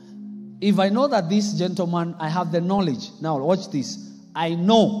 if I know that this gentleman, I have the knowledge. Now, watch this. I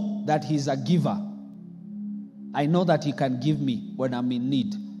know that he's a giver. I know that he can give me when I'm in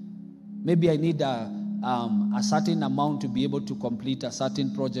need. Maybe I need a certain amount to be able to complete a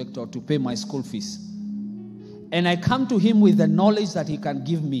certain project or to pay my school fees. And I come to him with the knowledge that he can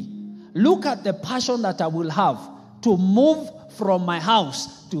give me. Look at the passion that I will have to move from my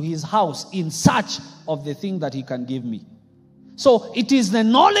house to his house in search of the thing that he can give me. So it is the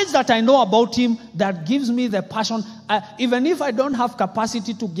knowledge that I know about him that gives me the passion. Even if I don't have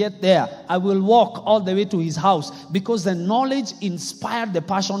capacity to get there, I will walk all the way to his house because the knowledge inspired the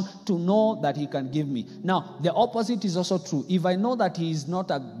passion to know that he can give me. Now, the opposite is also true. If I know that he is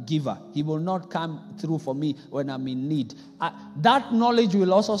not a giver, he will not come through for me when I'm in need. That knowledge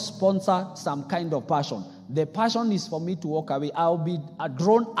will also sponsor some kind of passion. The passion is for me to walk away. I'll be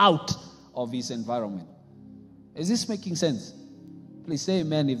drawn out of his environment. Is this making sense? Please say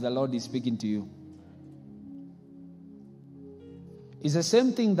amen if the Lord is speaking to you. It's the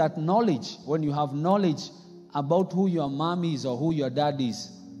same thing that knowledge, when you have knowledge about who your mom is or who your dad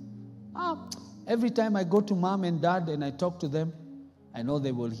is. Every time I go to mom and dad and I talk to them, I know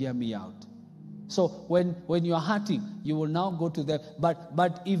they will hear me out. So when you're hurting, you will now go to them.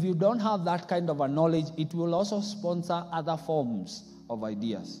 But if you don't have that kind of a knowledge, it will also sponsor other forms of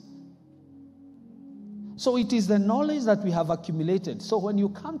ideas. So it is the knowledge that we have accumulated. So when you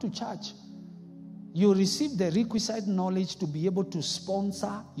come to church, you receive the requisite knowledge to be able to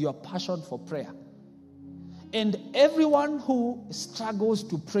sponsor your passion for prayer. And everyone who struggles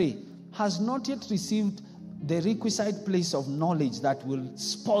to pray has not yet received the requisite place of knowledge that will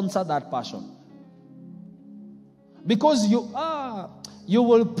sponsor that passion. Because you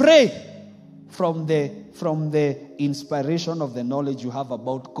will pray from the inspiration of the knowledge you have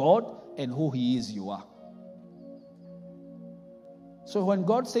about God and who He is you are. So when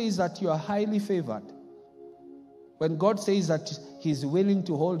God says that you are highly favored, when God says that He's willing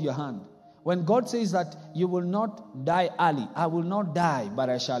to hold your hand, when God says that you will not die early, I will not die, but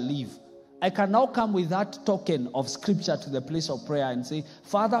I shall live, I can now come with that token of scripture to the place of prayer and say,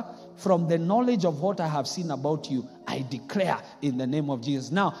 Father, from the knowledge of what I have seen about you, I declare in the name of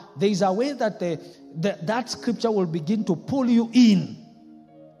Jesus. Now, there is a way that that scripture will begin to pull you in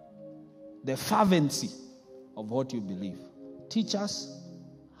the fervency of what you believe. Teach us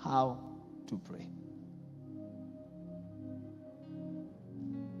how to pray.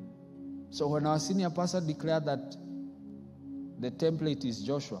 So when our senior pastor declared that the template is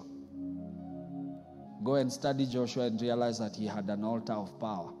Joshua, go and study Joshua and realize that he had an altar of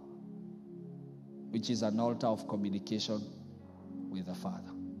power, which is an altar of communication with the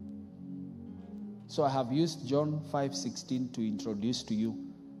Father. So I have used John 5:16 to introduce to you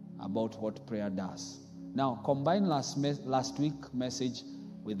about what prayer does. Now, combine last week's message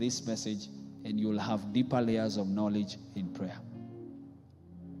with this message, and you'll have deeper layers of knowledge in prayer.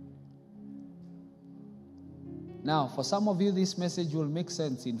 Now, for some of you, this message will make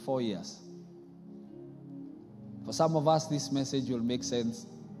sense in 4 years. For some of us, this message will make sense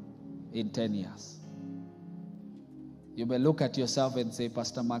in 10 years. You may look at yourself and say,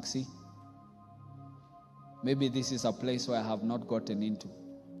 Pastor Maxi, maybe this is a place where I have not gotten into.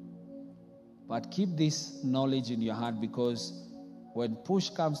 But keep this knowledge in your heart, because when push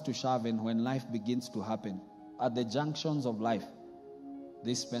comes to shove and when life begins to happen, at the junctions of life,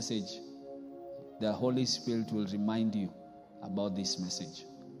 this message, the Holy Spirit will remind you about this message.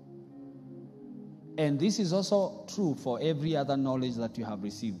 And this is also true for every other knowledge that you have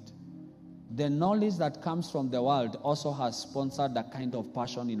received. The knowledge that comes from the world also has sponsored a kind of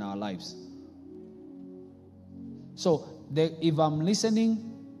passion in our lives. So if I'm listening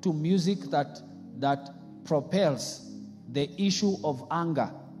to music that propels the issue of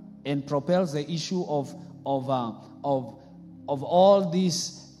anger and propels the issue of of all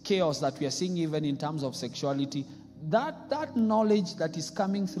this chaos that we are seeing, even in terms of sexuality, that knowledge that is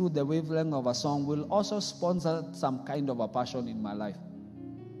coming through the wavelength of a song will also sponsor some kind of a passion in my life.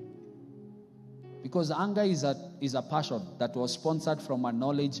 Because anger is a passion that was sponsored from a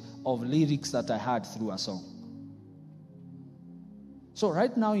knowledge of lyrics that I had through a song. So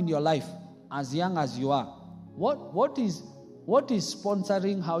right now in your life, as young as you are, what is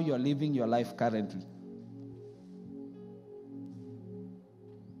sponsoring how you're living your life currently?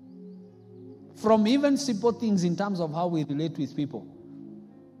 From even simple things in terms of how we relate with people.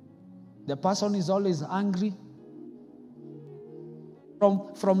 The person is always angry.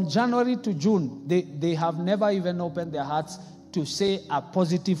 From January to June, they have never even opened their hearts to say a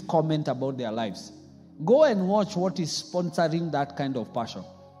positive comment about their lives. Go and watch what is sponsoring that kind of passion.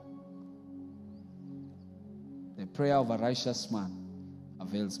 The prayer of a righteous man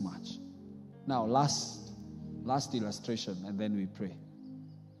avails much. Now, last illustration, and then we pray.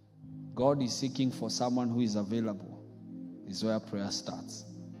 God is seeking for someone who is available. This is where prayer starts.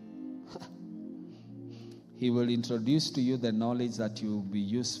 He will introduce to you the knowledge that will be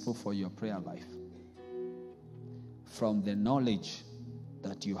useful for your prayer life. From the knowledge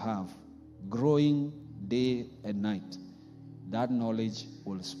that you have, growing day and night, that knowledge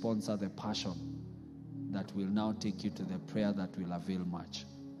will sponsor the passion that will now take you to the prayer that will avail much.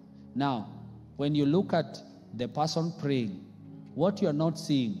 Now, when you look at the person praying, what you're not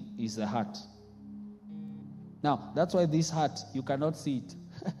seeing is the heart. Now, that's why this heart, you cannot see it.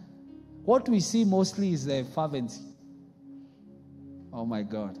 What we see mostly is the fervency. Oh my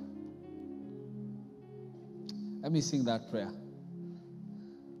God. Let me sing that prayer.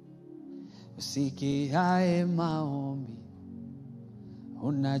 Usikiaye maombi,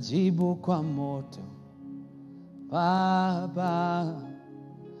 unajibu kwa moto. Baba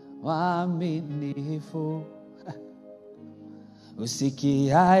waaminifu.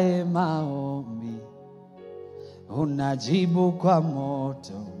 Usikiaye maombi, unajibu kwa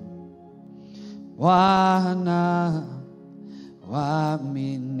moto. Bwana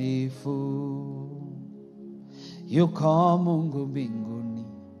waaminifu. Yuko Mungu mbinguni,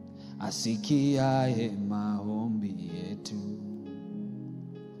 asikiaye maombi yetu.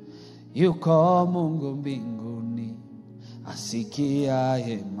 Yuko Mungu mbinguni,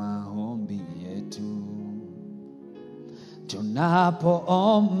 asikiaye maombi yetu.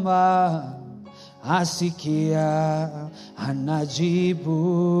 Tunapoomba asikia,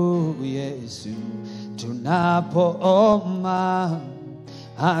 anajibu Yesu. Tunapoomba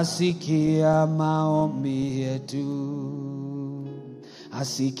asikia maombi yetu.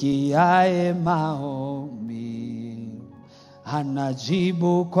 Asikiaye maombi,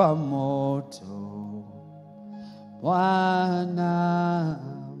 anajibu kwa moto. Bwana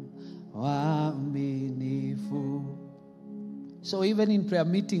waaminifu. So even in prayer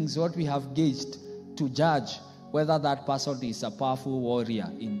meetings, what we have gauged to judge whether that person is a powerful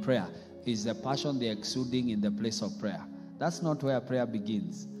warrior in prayer is the passion they're exuding in the place of prayer. That's not where prayer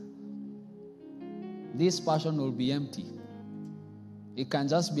begins. This passion will be empty. It can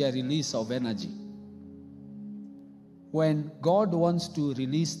just be a release of energy. When God wants to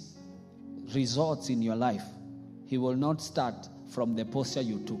release results in your life, He will not start from the posture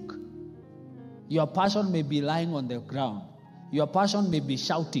you took. Your passion may be lying on the ground. Your passion may be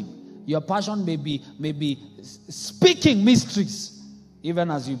shouting. Your passion may be speaking mysteries,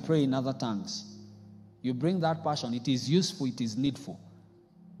 even as you pray in other tongues. You bring that passion. It is useful. It is needful.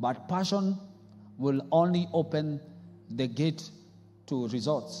 But passion will only open the gate to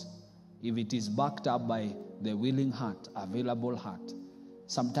results if it is backed up by the willing heart, available heart.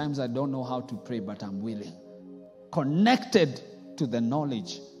 Sometimes I don't know how to pray, but I'm willing. Connected to the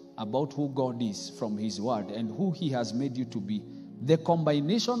knowledge about who God is from His word and who He has made you to be. The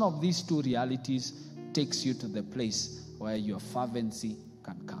combination of these two realities takes you to the place where your fervency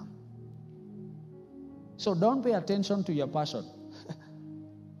can come. So don't pay attention to your passion.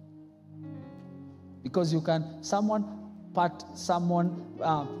 Because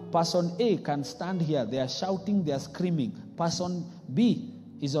person A can stand here, they are shouting, they are screaming. Person B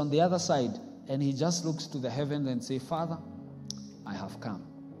is on the other side, and he just looks to the heavens and say, Father, I have come.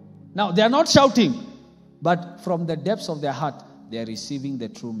 Now, they are not shouting, but from the depths of their heart, they are receiving the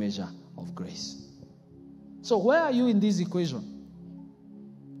true measure of grace. So where are you in this equation?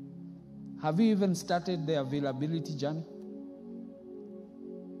 Have you even started the availability journey?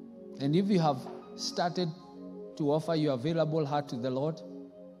 And if you have started to offer your available heart to the Lord,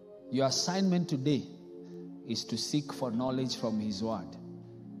 your assignment today is to seek for knowledge from His word.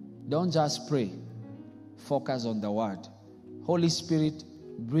 Don't just pray. Focus on the word. Holy Spirit,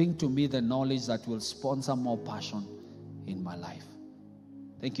 bring to me the knowledge that will sponsor more passion in my life.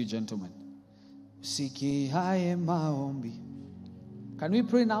 Thank you, gentlemen. Can we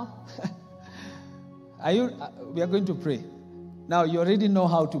pray now? We are going to pray. Now you already know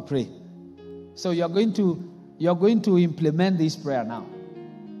how to pray. So you're going to implement this prayer now.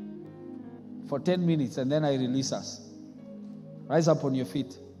 For 10 minutes, and then I release us. Rise up on your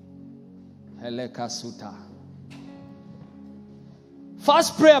feet.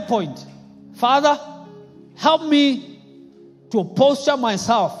 First prayer point. Father, help me to posture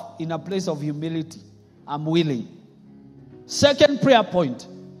myself in a place of humility. I'm willing. Second prayer point.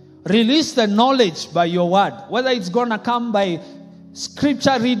 Release the knowledge by your word. Whether it's going to come by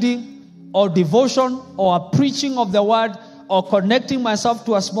scripture reading or devotion or a preaching of the word or connecting myself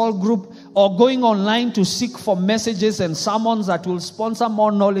to a small group or going online to seek for messages and sermons that will sponsor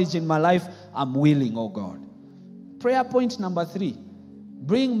more knowledge in my life, I'm willing, oh God. Prayer point number 3.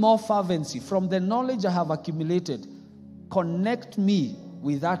 Bring more fervency from the knowledge I have accumulated. Connect me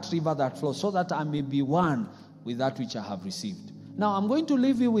with that river that flows so that I may be one with that which I have received. Now, I'm going to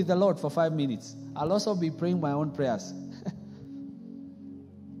leave you with the Lord for 5 minutes. I'll also be praying my own prayers.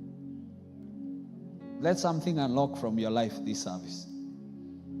 Let something unlock from your life this service.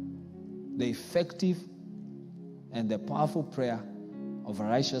 The effective and the powerful prayer of a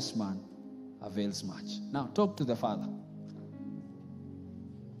righteous man avails much. Now, talk to the Father.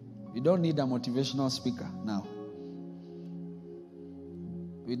 You don't need a motivational speaker now.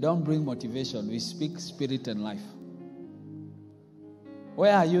 We don't bring motivation. We speak spirit and life.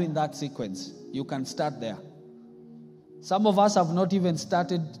 Where are you in that sequence? You can start there. Some of us have not even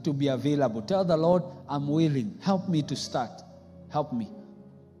started to be available. Tell the Lord, I'm willing. Help me to start. Help me.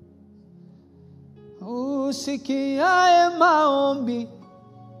 Usikiae maombi,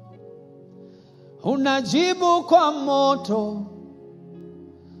 unajibu kwa moto.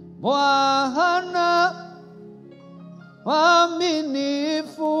 Bwana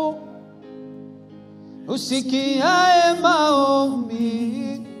waaminifu, usikiae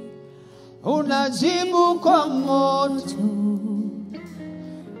maombi, unajibu kwa moto.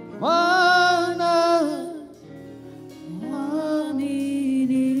 Bwana waaminifu.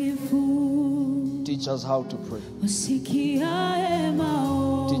 Teach us how to pray. Usikiae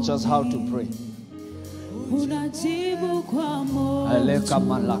maombi, teach us how to pray. Unajibu kwa moto. Aleka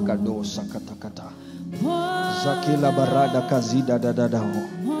malaka dosa katakata. Zakila barada kazida dadadao.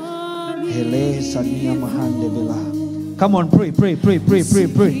 Hele sania mahande bela. Come on, pray, pray, pray, pray, pray,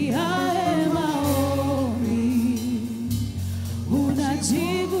 pray.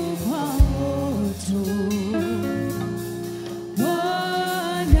 Unajibu kwa moto.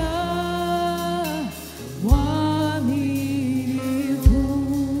 Bwana waaminifu.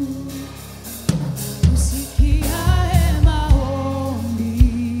 Usikiae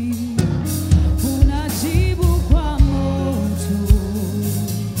maombi, unajibu kwa moto.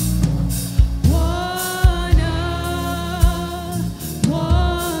 Bwana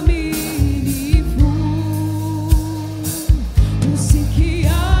waaminifu.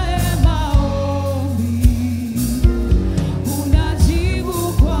 Usikiae maombi, unajibu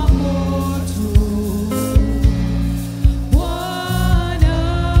kwa moto. Bwana waaminifu. Usikiae maombi, unajibu kwa moto. Bwana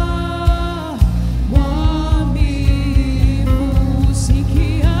waaminifu.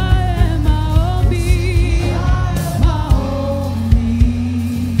 Usikiae maombi,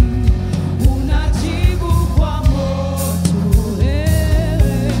 unajibu kwa moto.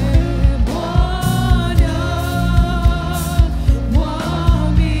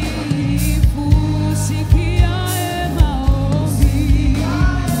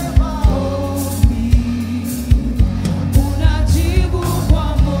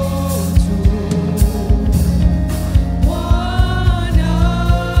 Bwana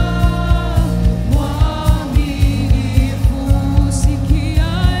waaminifu.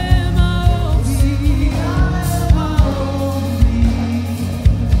 Usikiae maombi,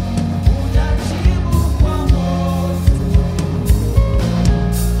 unajibu kwa moto.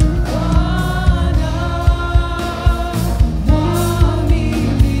 Bwana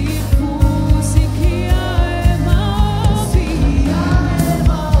waaminifu. Usikiae maombi,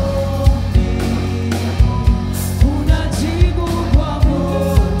 unajibu kwa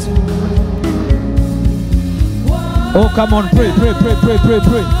moto. Oh, come on, pray, pray, pray, pray, pray,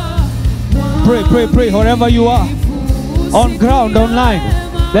 pray. Pray, pray, pray, wherever you are. On ground, online.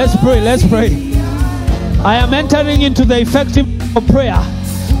 Let's pray, let's pray. I am entering into the effective of prayer,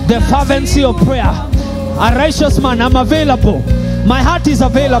 the fervency of prayer. A righteous man, I'm available. My heart is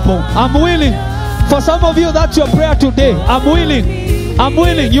available. I'm willing. For some of you, that's your prayer today. I'm willing. I'm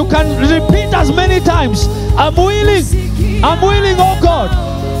willing. You can repeat as many times. I'm willing. I'm willing, oh God.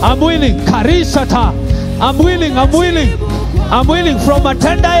 I'm willing. Karisata. I'm willing. I'm willing. I'm willing. From a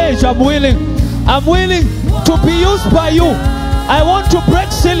tender age, I'm willing. I'm willing to be used by you. I want to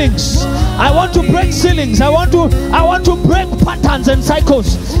break ceilings. I want to break ceilings. I want to break patterns and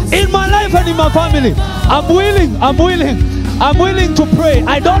cycles in my life and in my family. I'm willing. I'm willing. I'm willing to pray.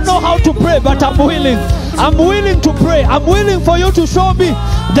 I don't know how to pray, but I'm willing. I'm willing to pray. I'm willing for you to show me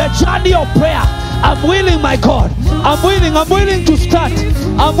the journey of prayer. I'm willing, my God. I'm willing. I'm willing to start.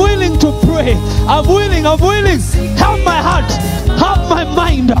 I'm willing to pray. I'm willing. I'm willing. Help my heart. Help my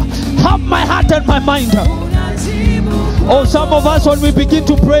mind. Help my heart and my mind. Oh, some of us, when we begin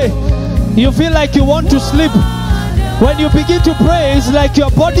to pray, you feel like you want to sleep. When you begin to pray, it's like your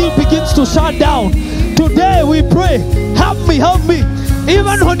body begins to shut down. Today we pray, help me, help me.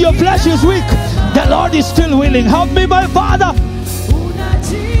 Even when your flesh is weak, the Lord is still willing. Help me, my Father.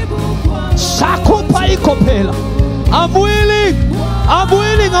 I'm willing. I'm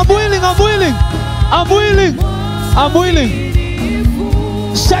willing. I'm willing. I'm willing. I'm willing. I'm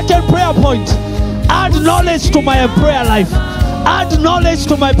willing. Second prayer point. Add knowledge to my prayer life. Add knowledge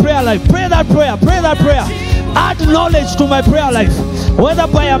to my prayer life. Pray that prayer. Pray that prayer. Add knowledge to my prayer life. Whether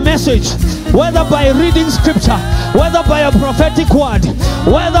by a message, whether by reading scripture, whether by a prophetic word,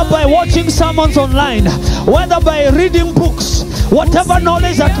 whether by watching sermons online, whether by reading books, whatever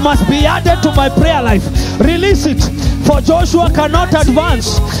knowledge that must be added to my prayer life, release it. For Joshua cannot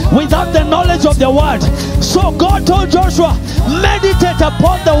advance without the knowledge of the word. So God told Joshua, meditate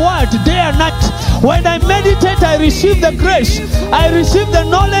upon the word day and night. When I meditate, I receive the grace. I receive the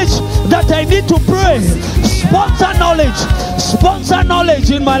knowledge that I need to pray. Sponsor knowledge. Sponsor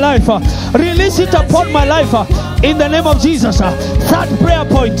knowledge in my life. Release it upon my life in the name of Jesus. Third prayer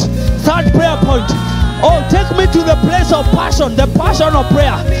point. Third prayer point. Oh, take me to the place of passion, the passion of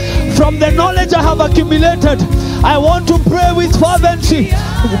prayer. From the knowledge I have accumulated, I want to pray with fervency.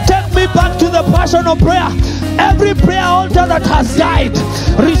 Take me back to the passion of prayer. Every prayer altar that has died,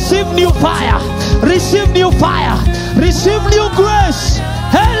 receive new fire. Receive new fire. Receive new grace.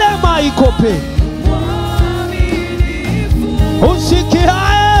 Helema ikope.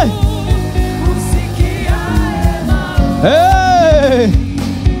 Usikiae. Hey.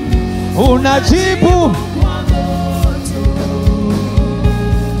 Unajibu.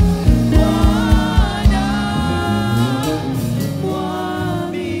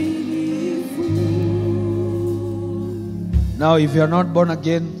 Now, if you're not born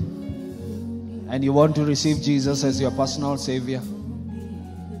again and you want to receive Jesus as your personal Savior,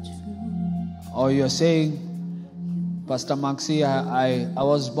 or you're saying, Pastor Maxi, I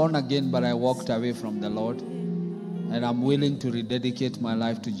was born again, but I walked away from the Lord, and I'm willing to rededicate my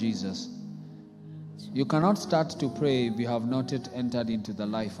life to Jesus. You cannot start to pray if you have not yet entered into the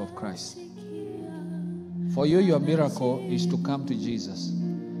life of Christ. For you, your miracle is to come to Jesus.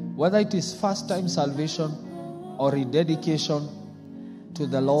 Whether it is first-time salvation or rededication to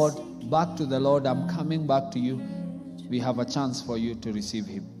the Lord, back to the Lord, I'm coming back to you, we have a chance for you to receive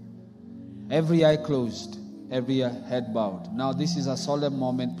Him. Every eye closed, every head bowed. Now this is a solemn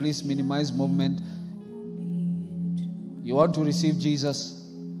moment. Please minimize movement. You want to receive Jesus?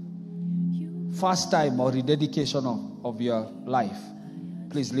 First time or rededication of your life,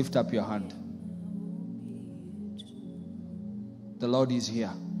 please lift up your hand. The Lord is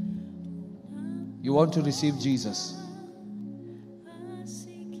here. You want to receive Jesus?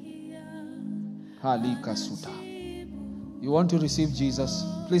 You want to receive Jesus?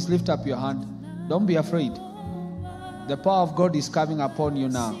 Please lift up your hand. Don't be afraid. The power of God is coming upon you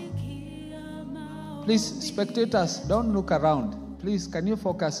now. Please, spectators, don't look around. Please, can you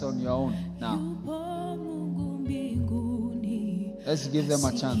focus on your own now? Let's give them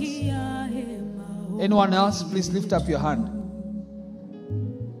a chance. Anyone else, please lift up your hand.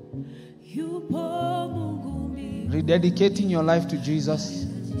 Rededicating your life to Jesus.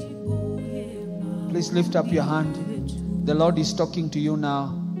 Please lift up your hand. The Lord is talking to you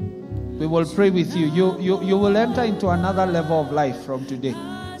now. We will pray with you. You will enter into another level of life from today.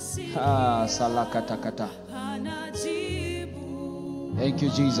 Thank you,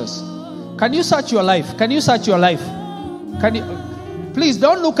 Jesus. Can you search your life? Can you search your life? Can you? Please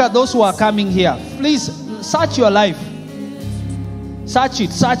don't look at those who are coming here. Please search your life. Search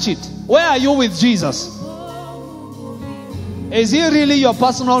it. Search it. Where are you with Jesus? Is He really your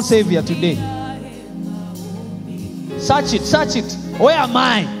personal Savior today? Search it. Search it. Where am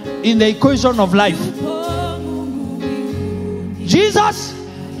I in the equation of life? Jesus,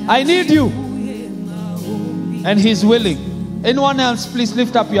 I need you. And He's willing. Anyone else, please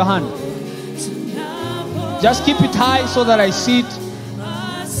lift up your hand. Just keep it high so that I see it.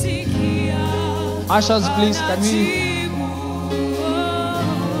 Ushers, please, can we?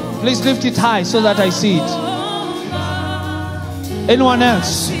 Please lift it high so that I see it. Anyone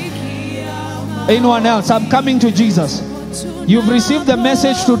else? Anyone else? I'm coming to Jesus. You've received the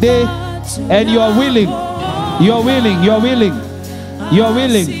message today and you are willing. You are willing. You are willing. You are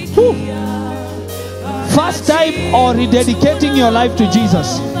willing. Whew. First time or rededicating your life to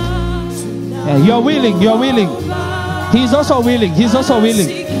Jesus. Yeah, you are willing. You are willing. He's also willing. He's also willing.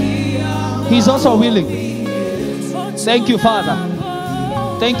 He's also willing. Thank you, Father.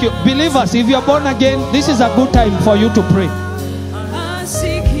 Thank you. Believers, if you are born again, this is a good time for you to pray.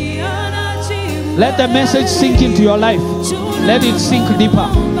 Let the message sink into your life. Let it sink deeper.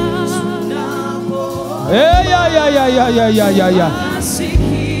 Yeah.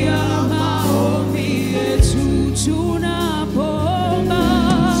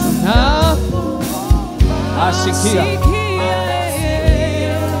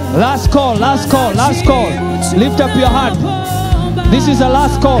 Last call. Lift up your hand. This is the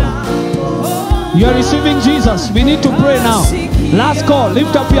last call. You are receiving Jesus. We need to pray now. Last call.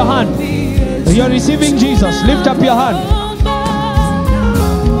 Lift up your hand. You are receiving Jesus. Lift up your hand.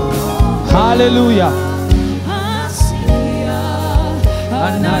 Hallelujah.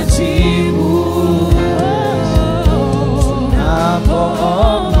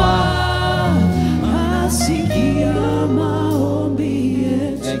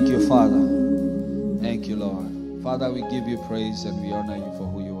 Thank you, Father. Thank you, Lord. Father, we give you praise and we honor you for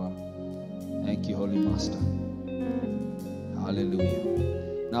who you are. Thank you, Holy Master.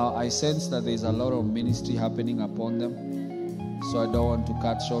 Hallelujah. Now, I sense that there's a lot of ministry happening upon them. So I don't want to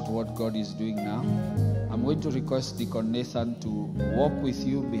cut short what God is doing now. I'm going to request Deacon Nathan to walk with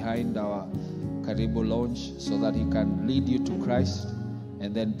you behind our Karibu lounge so that he can lead you to Christ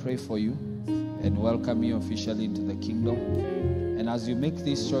and then pray for you and welcome you officially into the kingdom. And as you make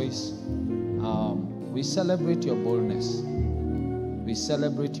this choice, we celebrate your boldness. We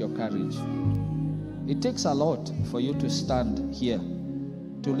celebrate your courage. It takes a lot for you to stand here,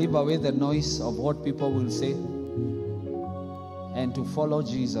 to leave away the noise of what people will say, and to follow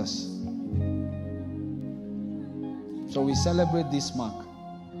Jesus. So we celebrate this mark.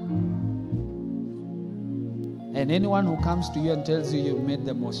 And anyone who comes to you and tells you you've made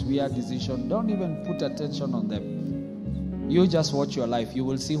the most weird decision, don't even put attention on them. You just watch your life. You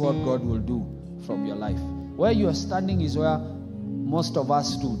will see what God will do from your life. Where you are standing is where most of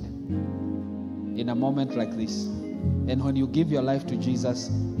us stood in a moment like this. And when you give your life to Jesus,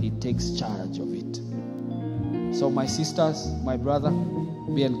 He takes charge of it. So my sisters, my brother,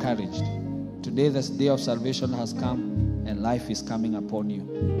 be encouraged. Today the day of salvation has come and life is coming upon you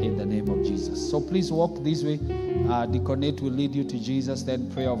in the name of Jesus. So please walk this way. Deaconate will lead you to Jesus, then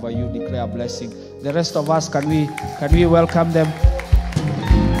pray over you, declare a blessing. The rest of us, can we welcome them?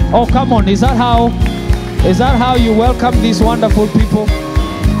 Oh, come on. Is that how you welcome these wonderful people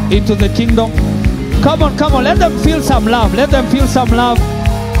into the kingdom? Come on. Let them feel some love. Let them feel some love.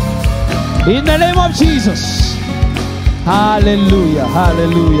 In the name of Jesus. Hallelujah.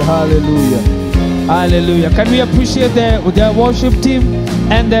 Hallelujah. Hallelujah. Hallelujah. Can we appreciate the worship team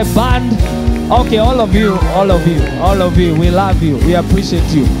and the band? Okay, all of you, we love you. We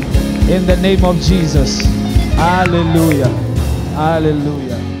appreciate you. In the name of Jesus. Hallelujah.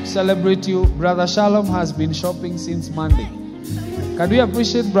 Hallelujah. Celebrate you. Brother Shalom has been shopping since Monday. Can we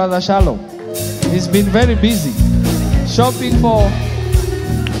appreciate Brother Shalom? He's been very busy shopping for...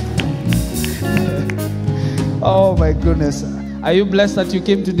 Oh my goodness. Are you blessed that you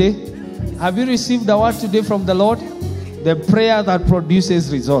came today? Have you received the word today from the Lord? The prayer that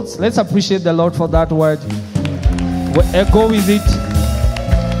produces results. Let's appreciate the Lord for that word. We'll echo with it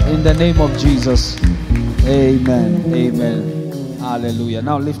in the name of Jesus. Amen. Amen. Hallelujah.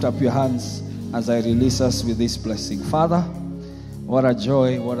 Now lift up your hands as I release us with this blessing. Father, what a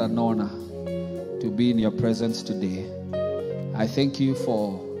joy, what an honor to be in your presence today. I thank you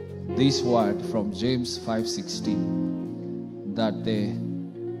for this word from James 5:16, that the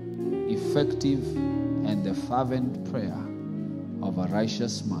effective and the fervent prayer of a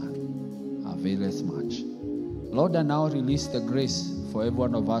righteous man availeth much. Lord, I now release the grace for every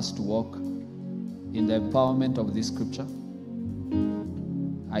one of us to walk in the empowerment of this scripture.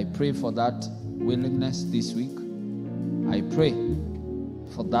 I pray for that willingness this week. I pray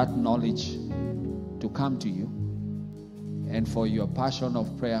for that knowledge to come to you, and for your passion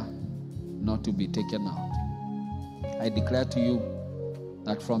of prayer not to be taken out. I declare to you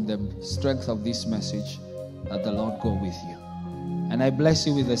that from the strength of this message, that the Lord go with you. And I bless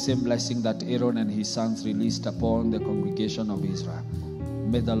you with the same blessing that Aaron and his sons released upon the congregation of Israel.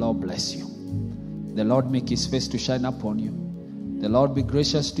 May the Lord bless you. The Lord make his face to shine upon you. The Lord be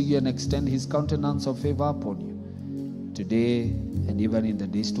gracious to you and extend his countenance of favor upon you. today and even in the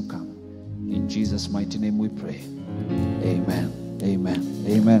days to come. In Jesus' mighty name we pray. Amen. Amen.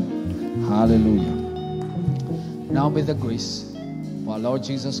 Amen. Hallelujah. Now may the grace of our Lord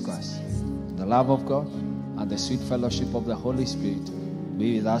Jesus Christ, the love of God, and the sweet fellowship of the Holy Spirit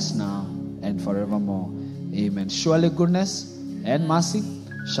be with us now and forevermore. Amen. Surely goodness and mercy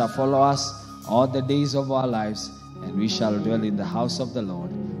shall follow us all the days of our lives, and we shall dwell in the house of the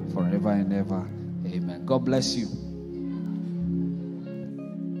Lord forever and ever. Amen. God bless you.